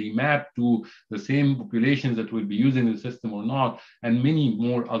 whether they map to the same populations that will be using the system or not, and many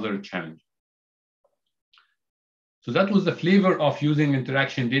more other challenges. So that was the flavor of using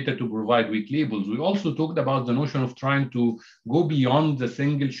interaction data to provide weak labels. We also talked about the notion of trying to go beyond the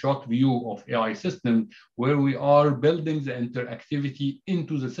single shot view of AI systems, where we are building the interactivity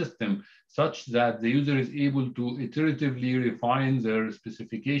into the system such that the user is able to iteratively refine their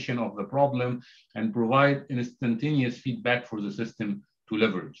specification of the problem and provide instantaneous feedback for the system to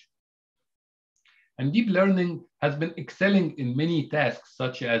leverage. And deep learning has been excelling in many tasks,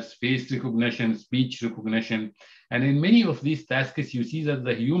 such as face recognition, speech recognition. And in many of these tasks, you see that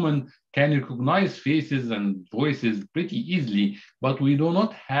the human can recognize faces and voices pretty easily, but we do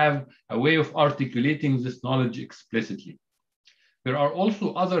not have a way of articulating this knowledge explicitly. There are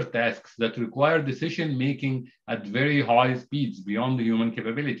also other tasks that require decision-making at very high speeds beyond the human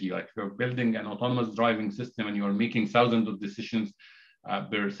capability. Like if you're building an autonomous driving system and you're making thousands of decisions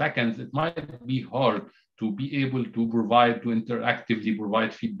per second, it might be hard to be able to interactively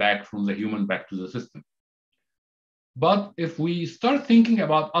provide feedback from the human back to the system. But if we start thinking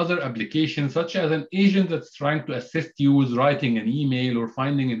about other applications, such as an agent that's trying to assist you with writing an email or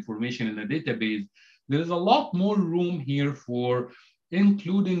finding information in a database, there is a lot more room here for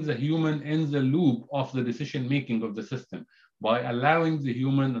including the human in the loop of the decision-making of the system by allowing the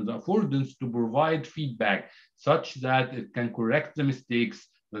human and the affordance to provide feedback such that it can correct the mistakes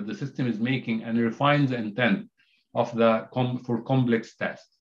that the system is making and refine the intent of for complex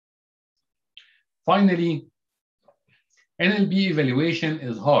tasks. Finally, NLP evaluation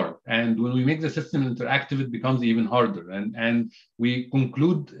is hard, and when we make the system interactive, it becomes even harder. And we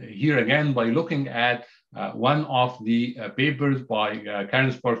conclude here again by looking at one of the papers by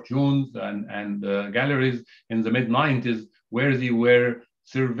Karen Sparck Jones and galleries in the mid-90s, where they were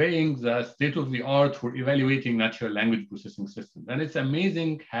surveying the state of the art for evaluating natural language processing systems. And it's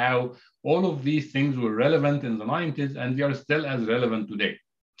amazing how all of these things were relevant in the 90s, and they are still as relevant today.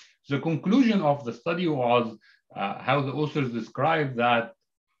 So the conclusion of the study was how the authors described that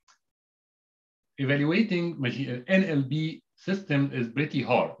evaluating NLP systems is pretty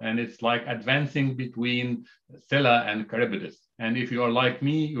hard, and it's like advancing between Scylla and Charybdis. And if you are like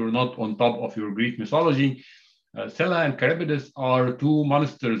me, you're not on top of your Greek mythology. Scylla and Charybdis are two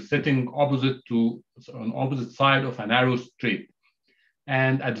monsters sitting on opposite side of a narrow strait.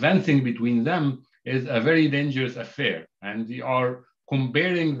 And advancing between them is a very dangerous affair. And they are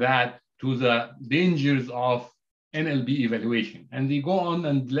comparing that to the dangers of NLP evaluation. And they go on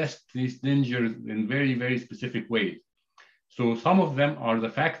and list these dangers in very, very specific ways. So some of them are the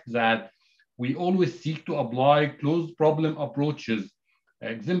fact that we always seek to apply closed problem approaches,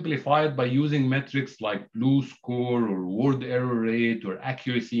 exemplified by using metrics like blue score or word error rate or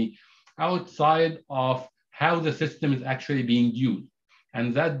accuracy outside of how the system is actually being used.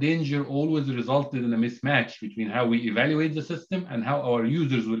 And that danger always resulted in a mismatch between how we evaluate the system and how our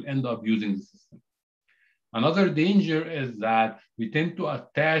users will end up using the system. Another danger is that we tend to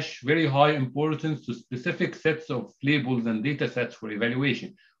attach very high importance to specific sets of labels and data sets for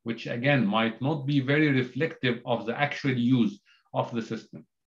evaluation, which again might not be very reflective of the actual use of the system.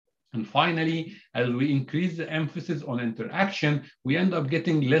 And finally, as we increase the emphasis on interaction, we end up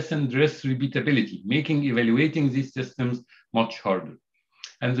getting less and less repeatability, making evaluating these systems much harder.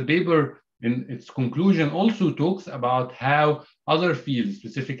 And the paper in its conclusion, also talks about how other fields,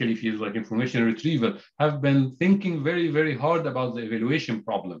 specifically fields like information retrieval, have been thinking very, very hard about the evaluation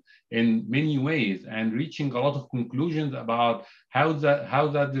problem in many ways and reaching a lot of conclusions about how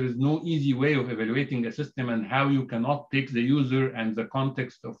that there is no easy way of evaluating a system and how you cannot take the user and the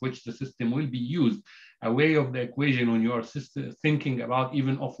context of which the system will be used away of the equation when you are thinking about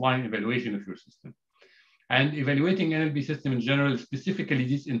even offline evaluation of your system. And evaluating NLP system in general, specifically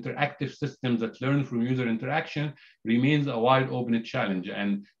these interactive systems that learn from user interaction, remains a wide open challenge.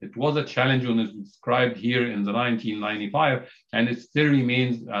 And it was a challenge when it was described here in the 1995, and it still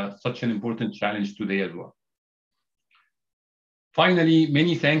remains such an important challenge today as well. Finally,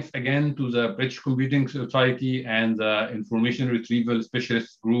 many thanks again to the British Computing Society and the Information Retrieval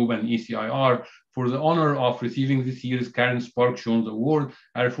Specialists Group and ECIR for the honor of receiving this year's Karen Sparck Jones Award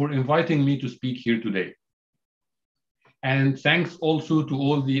and for inviting me to speak here today. And thanks also to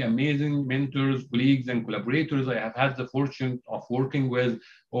all the amazing mentors, colleagues, and collaborators I have had the fortune of working with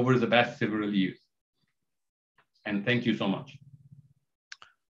over the past several years. And thank you so much.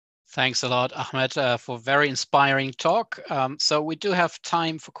 Thanks a lot, Ahmed, for a very inspiring talk. So we do have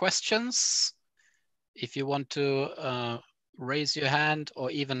time for questions. If you want to raise your hand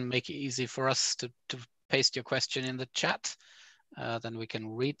or even make it easy for us to paste your question in the chat, then we can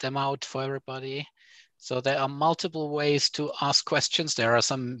read them out for everybody. So there are multiple ways to ask questions. There are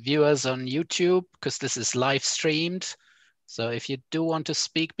some viewers on YouTube because this is live streamed. So if you do want to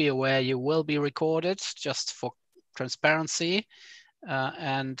speak, be aware you will be recorded just for transparency.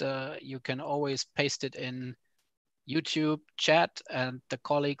 And you can always paste it in YouTube chat, and the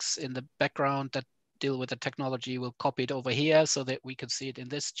colleagues in the background that deal with the technology will copy it over here so that we can see it in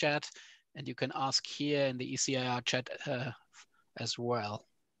this chat. And you can ask here in the ECIR chat as well.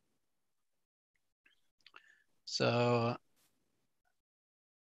 So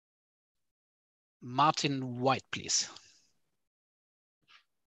Martin White, please.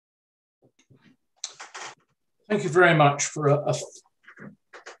 Thank you very much for a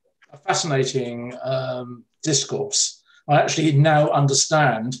fascinating discourse. I actually now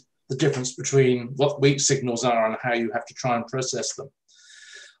understand the difference between what weak signals are and how you have to try and process them.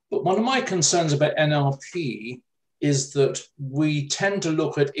 But one of my concerns about NLP is that we tend to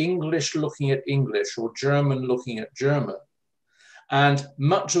look at English looking at English or German looking at German. And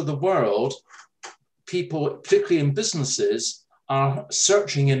much of the world, people, particularly in businesses, are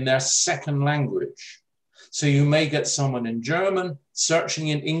searching in their second language. So you may get someone in German searching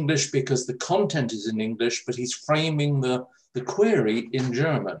in English because the content is in English, but he's framing the query in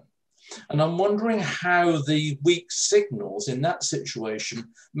German. And I'm wondering how the weak signals in that situation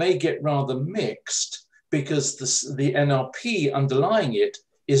may get rather mixed, because the NLP underlying it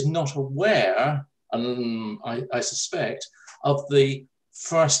is not aware, and I suspect, of the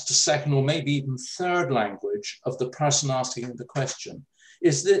first, second, or maybe even third language of the person asking the question.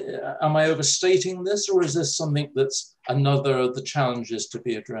 Am I overstating this, or is this something that's another of the challenges to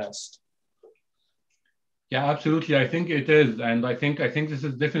be addressed? Yeah, absolutely. I think it is. And I think this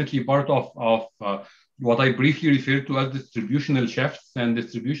is definitely part of what I briefly referred to as distributional shifts. And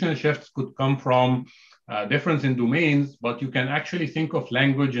distributional shifts could come from difference in domains, but you can actually think of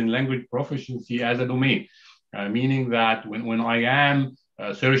language and language proficiency as a domain, meaning that when I am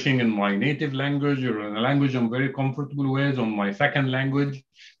searching in my native language or in a language I'm very comfortable with on my second language,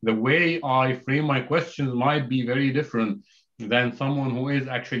 the way I frame my questions might be very different than someone who is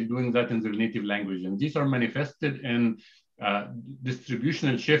actually doing that in their native language. And these are manifested in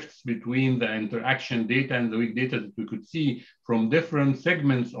distributional shifts between the interaction data and the weak data that we could see from different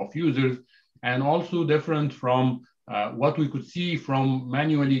segments of users, and also different from what we could see from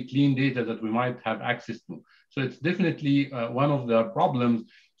manually clean data that we might have access to. So it's definitely one of the problems.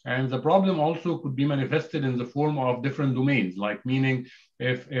 And the problem also could be manifested in the form of different domains, like meaning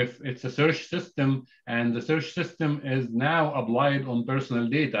if it's a search system and the search system is now applied on personal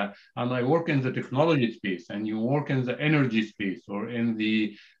data, and I work in the technology space and you work in the energy space or in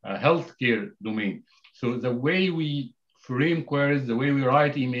the healthcare domain. So the way we frame queries, the way we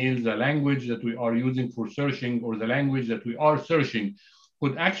write emails, the language that we are using for searching or the language that we are searching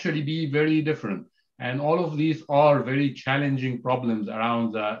could actually be very different. And all of these are very challenging problems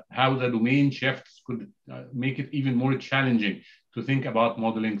around how the domain shifts could make it even more challenging to think about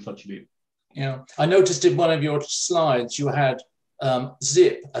modeling such data. Yeah, I noticed in one of your slides you had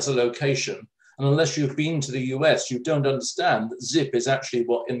zip as a location. And unless you've been to the US, you don't understand that zip is actually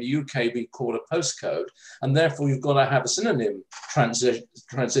what in the UK we call a postcode. And therefore you've got to have a synonym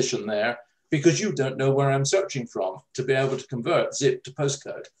transition there, because you don't know where I'm searching from to be able to convert zip to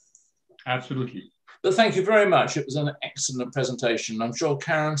postcode. Absolutely. But thank you very much. It was an excellent presentation. I'm sure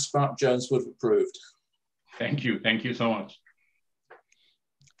Karen Sparck-Jones would have approved. Thank you. Thank you so much.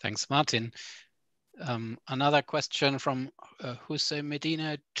 Thanks, Martin. Another question from Hussein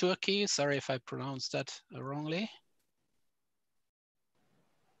Medina, Turkey. Sorry if I pronounced that wrongly.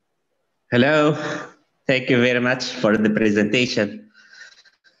 Hello. Thank you very much for the presentation.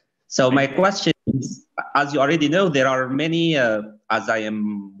 So my question is, as you already know, there are many, as I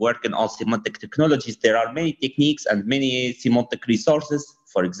am working on semantic technologies, there are many techniques and many semantic resources,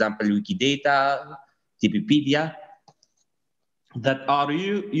 for example, Wikidata, Wikipedia, that are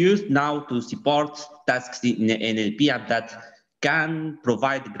used now to support tasks in NLP and that can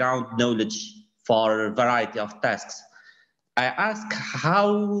provide ground knowledge for a variety of tasks. I ask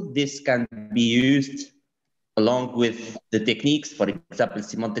how this can be used along with the techniques, for example,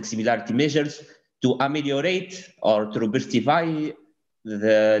 semantic similarity measures, to ameliorate or to robustify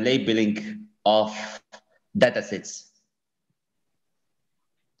the labeling of datasets.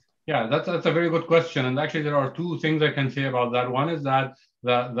 Yeah, that's a very good question. And actually, there are two things I can say about that. One is that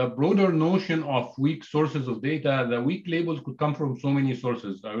the broader notion of weak sources of data, the weak labels could come from so many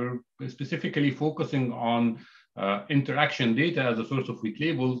sources. We're specifically focusing on interaction data as a source of weak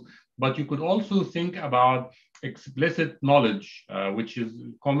labels, but you could also think about explicit knowledge, which is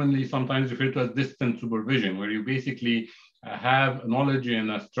commonly sometimes referred to as distant supervision, where you basically have knowledge in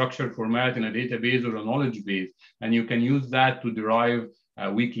a structured format in a database or a knowledge base, and you can use that to derive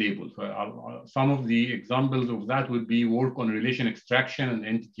weak labels. Some of the examples of that would be work on relation extraction and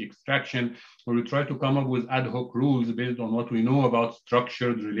entity extraction, where we try to come up with ad hoc rules based on what we know about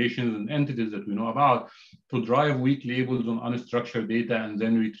structured relations and entities that we know about to drive weak labels on unstructured data and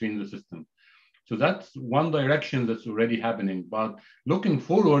then retrain the system. So that's one direction that's already happening. But looking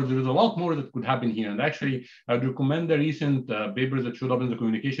forward, there is a lot more that could happen here. And actually, I'd recommend the recent paper that showed up in the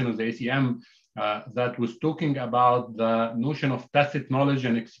communication of the ACM that was talking about the notion of tacit knowledge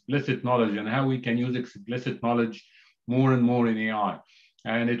and explicit knowledge and how we can use explicit knowledge more and more in AI.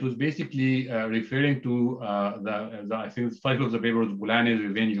 And it was basically referring to I think the title of the paper was Boulani's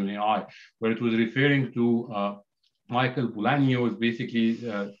Revenge on AI, where it was referring to Michael Polanyi was basically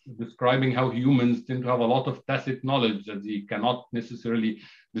describing how humans tend to have a lot of tacit knowledge that they cannot necessarily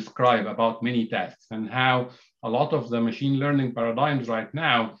describe about many tasks, and how a lot of the machine learning paradigms right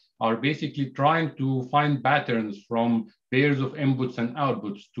now are basically trying to find patterns from pairs of inputs and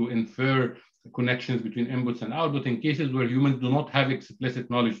outputs to infer connections between inputs and outputs in cases where humans do not have explicit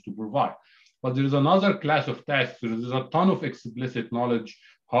knowledge to provide. But there's another class of tasks. There's a ton of explicit knowledge,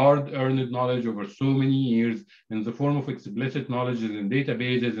 hard-earned knowledge over so many years in the form of explicit knowledge in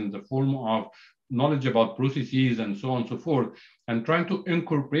databases, in the form of knowledge about processes and so on and so forth. And trying to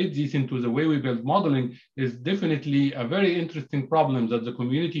incorporate these into the way we build modeling is definitely a very interesting problem that the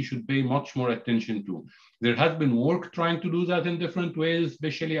community should pay much more attention to. There has been work trying to do that in different ways,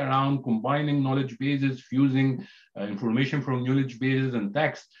 especially around combining knowledge bases, fusing information from knowledge bases and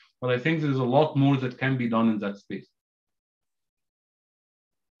text. But I think there's a lot more that can be done in that space.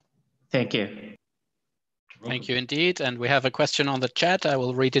 Thank you. Thank you indeed. And we have a question on the chat. I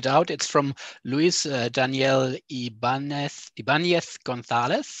will read it out. It's from Luis Daniel Ibanez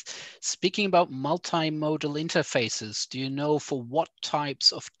Gonzalez. Speaking about multimodal interfaces, do you know for what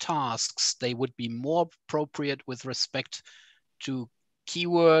types of tasks they would be more appropriate with respect to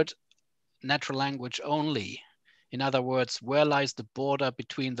keyword natural language only? In other words, where lies the border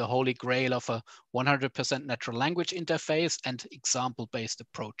between the holy grail of a 100% natural language interface and example-based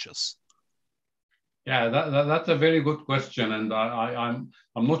approaches? Yeah, that's a very good question, and I'm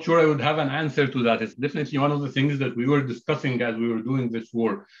not sure I would have an answer to that. It's definitely one of the things that we were discussing as we were doing this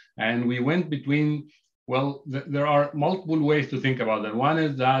work, and we went between. Well, there are multiple ways to think about that. One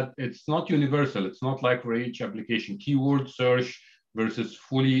is that it's not universal. It's not like for each application, keyword search versus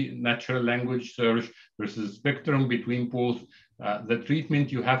fully natural language search versus spectrum between both. The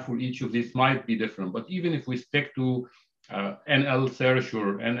treatment you have for each of these might be different. But even if we stick to NL search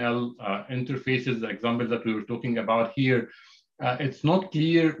or NL interfaces, the example that we were talking about here, it's not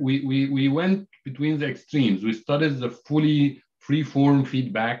clear. We went between the extremes. We studied the fully free-form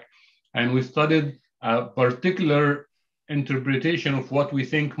feedback, and we studied a particular interpretation of what we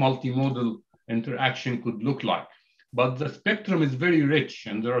think multimodal interaction could look like. But the spectrum is very rich,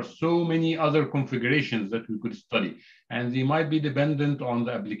 and there are so many other configurations that we could study. And they might be dependent on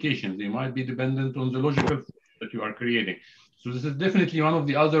the application. They might be dependent on the logical that you are creating. So this is definitely one of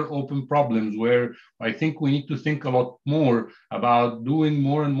the other open problems where I think we need to think a lot more about doing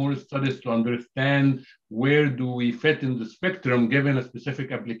more and more studies to understand where do we fit in the spectrum given a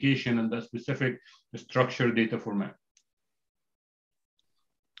specific application and a specific structured data format.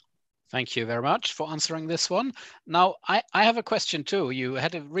 Thank you very much for answering this one. Now, I have a question too. You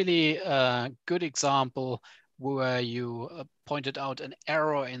had a really good example where you pointed out an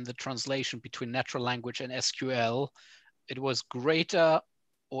error in the translation between natural language and SQL. It was greater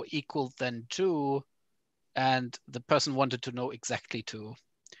or equal than 2, and the person wanted to know exactly 2.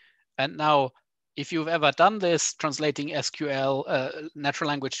 And now, if you've ever done this, translating SQL, natural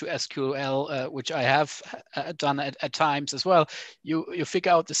language to SQL, which I have done at times as well, you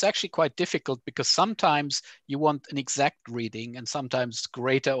figure out it's actually quite difficult, because sometimes you want an exact reading and sometimes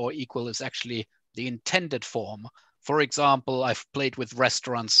greater or equal is actually the intended form. For example, I've played with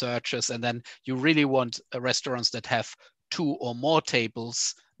restaurant searches, and then you really want restaurants that have 2 or more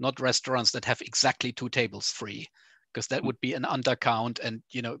tables, not restaurants that have exactly 2 tables free, because that would be an undercount, and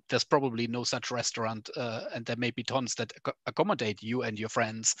there's probably no such restaurant, and there may be tons that accommodate you and your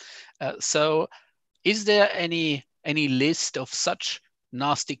friends. So is there any list of such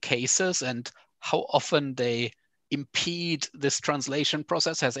nasty cases, and how often they impede this translation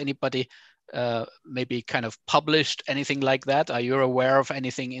process? Has anybody maybe kind of published anything like that? Are you aware of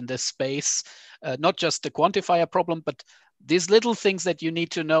anything in this space? Not just the quantifier problem, but these little things that you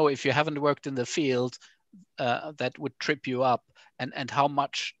need to know if you haven't worked in the field, that would trip you up, and how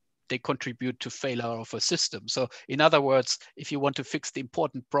much they contribute to failure of a system. So in other words, if you want to fix the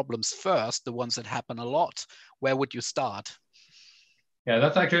important problems first, the ones that happen a lot, where would you start? Yeah,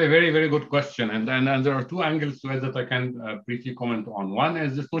 that's actually a very, very good question. And there are 2 angles to it that I can briefly comment on. One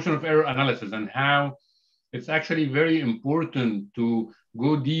is this notion of error analysis, and how it's actually very important to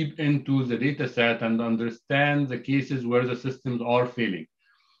go deep into the data set and understand the cases where the systems are failing.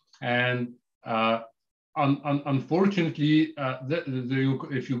 And unfortunately,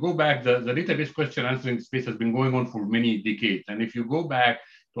 if you go back, the database question answering space has been going on for many decades. And if you go back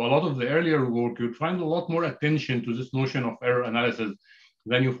to a lot of the earlier work, you'd find a lot more attention to this notion of error analysis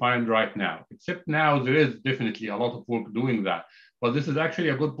than you find right now. Except now there is definitely a lot of work doing that. But this is actually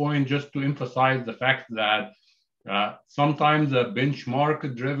a good point just to emphasize the fact that sometimes a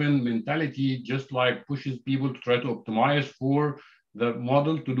benchmark-driven mentality just like pushes people to try to optimize for the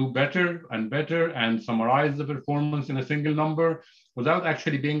model to do better and summarize the performance in a single number without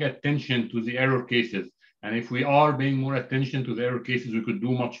actually paying attention to the error cases. And if we are paying more attention to the error cases, we could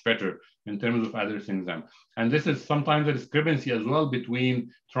do much better in terms of addressing them. And this is sometimes a discrepancy as well between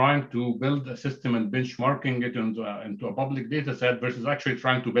trying to build a system and benchmarking it into a public data set versus actually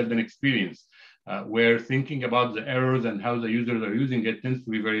trying to build an experience where thinking about the errors and how the users are using it tends to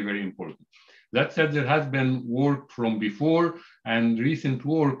be very, very important. That said, there has been work from before and recent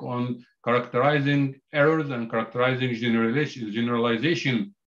work on characterizing errors and characterizing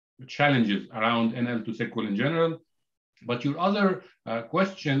generalization challenges around NL to SQL in general. But your other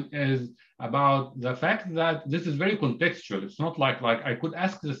question is about the fact that this is very contextual. It's not like I could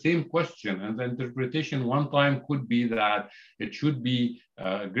ask the same question and the interpretation one time could be that it should be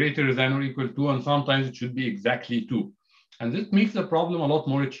greater than or equal to, and sometimes it should be exactly 2. And this makes the problem a lot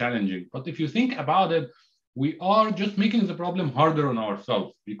more challenging. But if you think about it, we are just making the problem harder on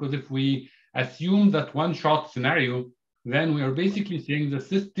ourselves, because if we assume that one-shot scenario, then we are basically saying the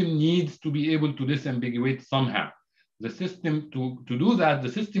system needs to be able to disambiguate somehow. The system, to do that,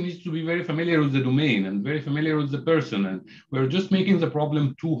 the system needs to be very familiar with the domain and very familiar with the person, and we're just making the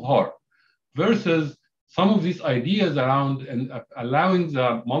problem too hard. Versus some of these ideas around and allowing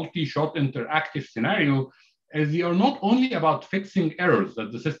the multi-shot interactive scenario, as they are not only about fixing errors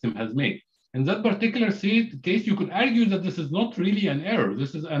that the system has made. In that particular case, you could argue that this is not really an error.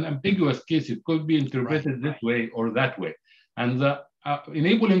 This is an ambiguous case. It could be interpreted this way or that way. And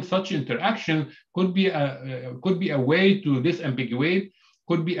enabling such interaction could be a way to disambiguate,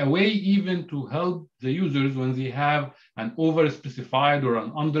 could be a way even to help the users when they have an over-specified or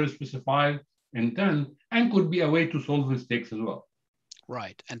an under-specified intent, and could be a way to solve mistakes as well.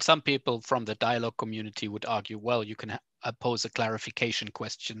 Right. And some people from the dialogue community would argue, well, you can pose a clarification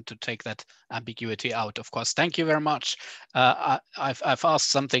question to take that ambiguity out. Of course, thank you very much. I've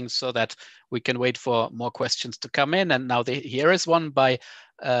asked something so that we can wait for more questions to come in. And now here is one by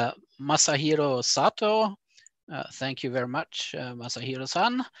Masahiro Sato. Thank you very much,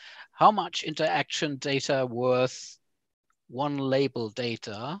 Masahiro-san. How much interaction data worth one label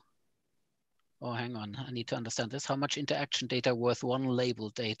data? Oh, hang on, I need to understand this. How much interaction data worth one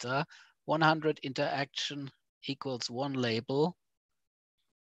label data? 100 interaction equals one label.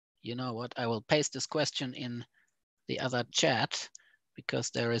 You know what, I will paste this question in the other chat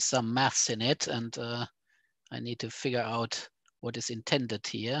because there is some maths in it, and I need to figure out what is intended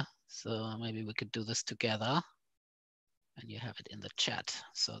here. So maybe we could do this together, and you have it in the chat.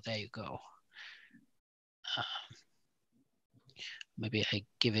 So there you go. maybe I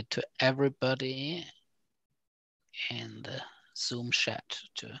give it to everybody in the Zoom chat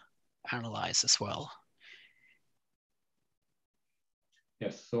to analyze as well.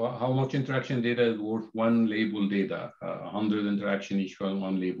 Yes, so how much interaction data is worth one label data? 100 interaction each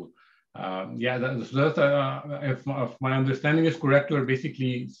one label. Yeah, if my understanding is correct, we're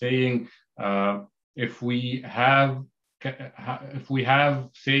basically saying if we have,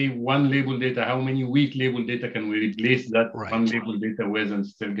 say, one label data, how many weak label data can we replace that one label data with and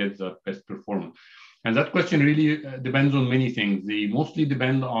still get the best performance? And that question really depends on many things. They mostly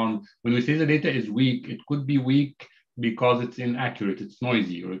depend on, when we say the data is weak, it could be weak because it's inaccurate, it's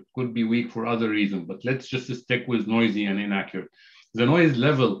noisy, or it could be weak for other reasons, but let's just stick with noisy and inaccurate. The noise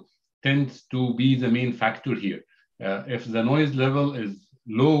level tends to be the main factor here. If the noise level is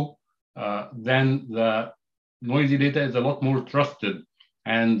low, then the noisy data is a lot more trusted,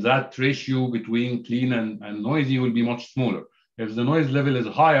 and that ratio between clean and noisy will be much smaller. If the noise level is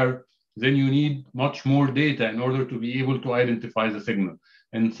higher, then you need much more data in order to be able to identify the signal.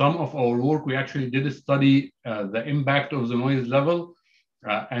 In some of our work, we actually did study the impact of the noise level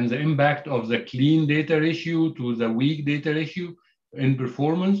and the impact of the clean data ratio to the weak data ratio in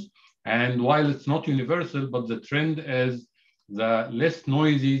performance. And while it's not universal, but the trend is the less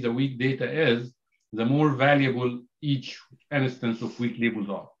noisy the weak data is, the more valuable each instance of weak labels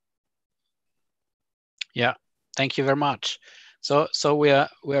are. Yeah, thank you very much. So we're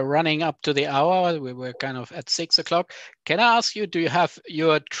running up to the hour. We were kind of at 6 o'clock. Can I ask you, do you have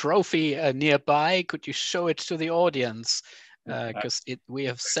your trophy nearby? Could you show it to the audience? Because we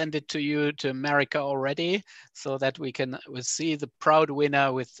have sent it to you to America already, so that we'll see the proud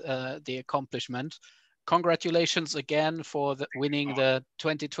winner with the accomplishment. Congratulations again for winning the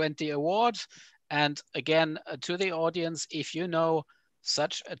 2020 award. And again, to the audience, if you know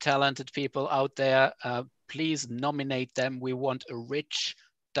such talented people out there, please nominate them. We want a rich,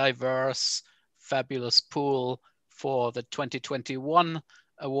 diverse, fabulous pool for the 2021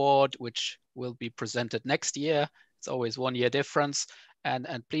 award, which will be presented next year. It's always 1 year difference. And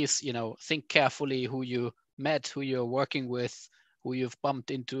please, think carefully who you met, who you're working with, who you've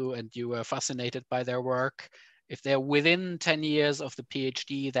bumped into, and you were fascinated by their work. If they're within 10 years of the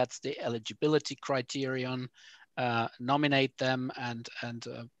PhD, that's the eligibility criterion. Nominate them and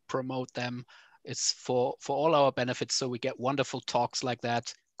promote them. It's for all our benefits, so we get wonderful talks like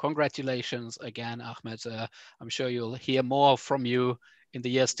that. Congratulations again, Ahmed. I'm sure you'll hear more from you in the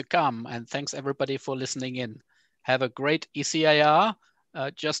years to come. And thanks everybody for listening in. Have a great ECIR,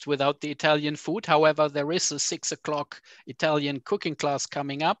 just without the Italian food. However, there is a 6 o'clock Italian cooking class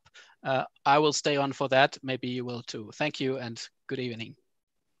coming up. I will stay on for that. Maybe you will too. Thank you and good evening.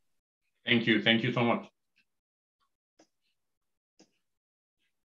 Thank you. Thank you so much.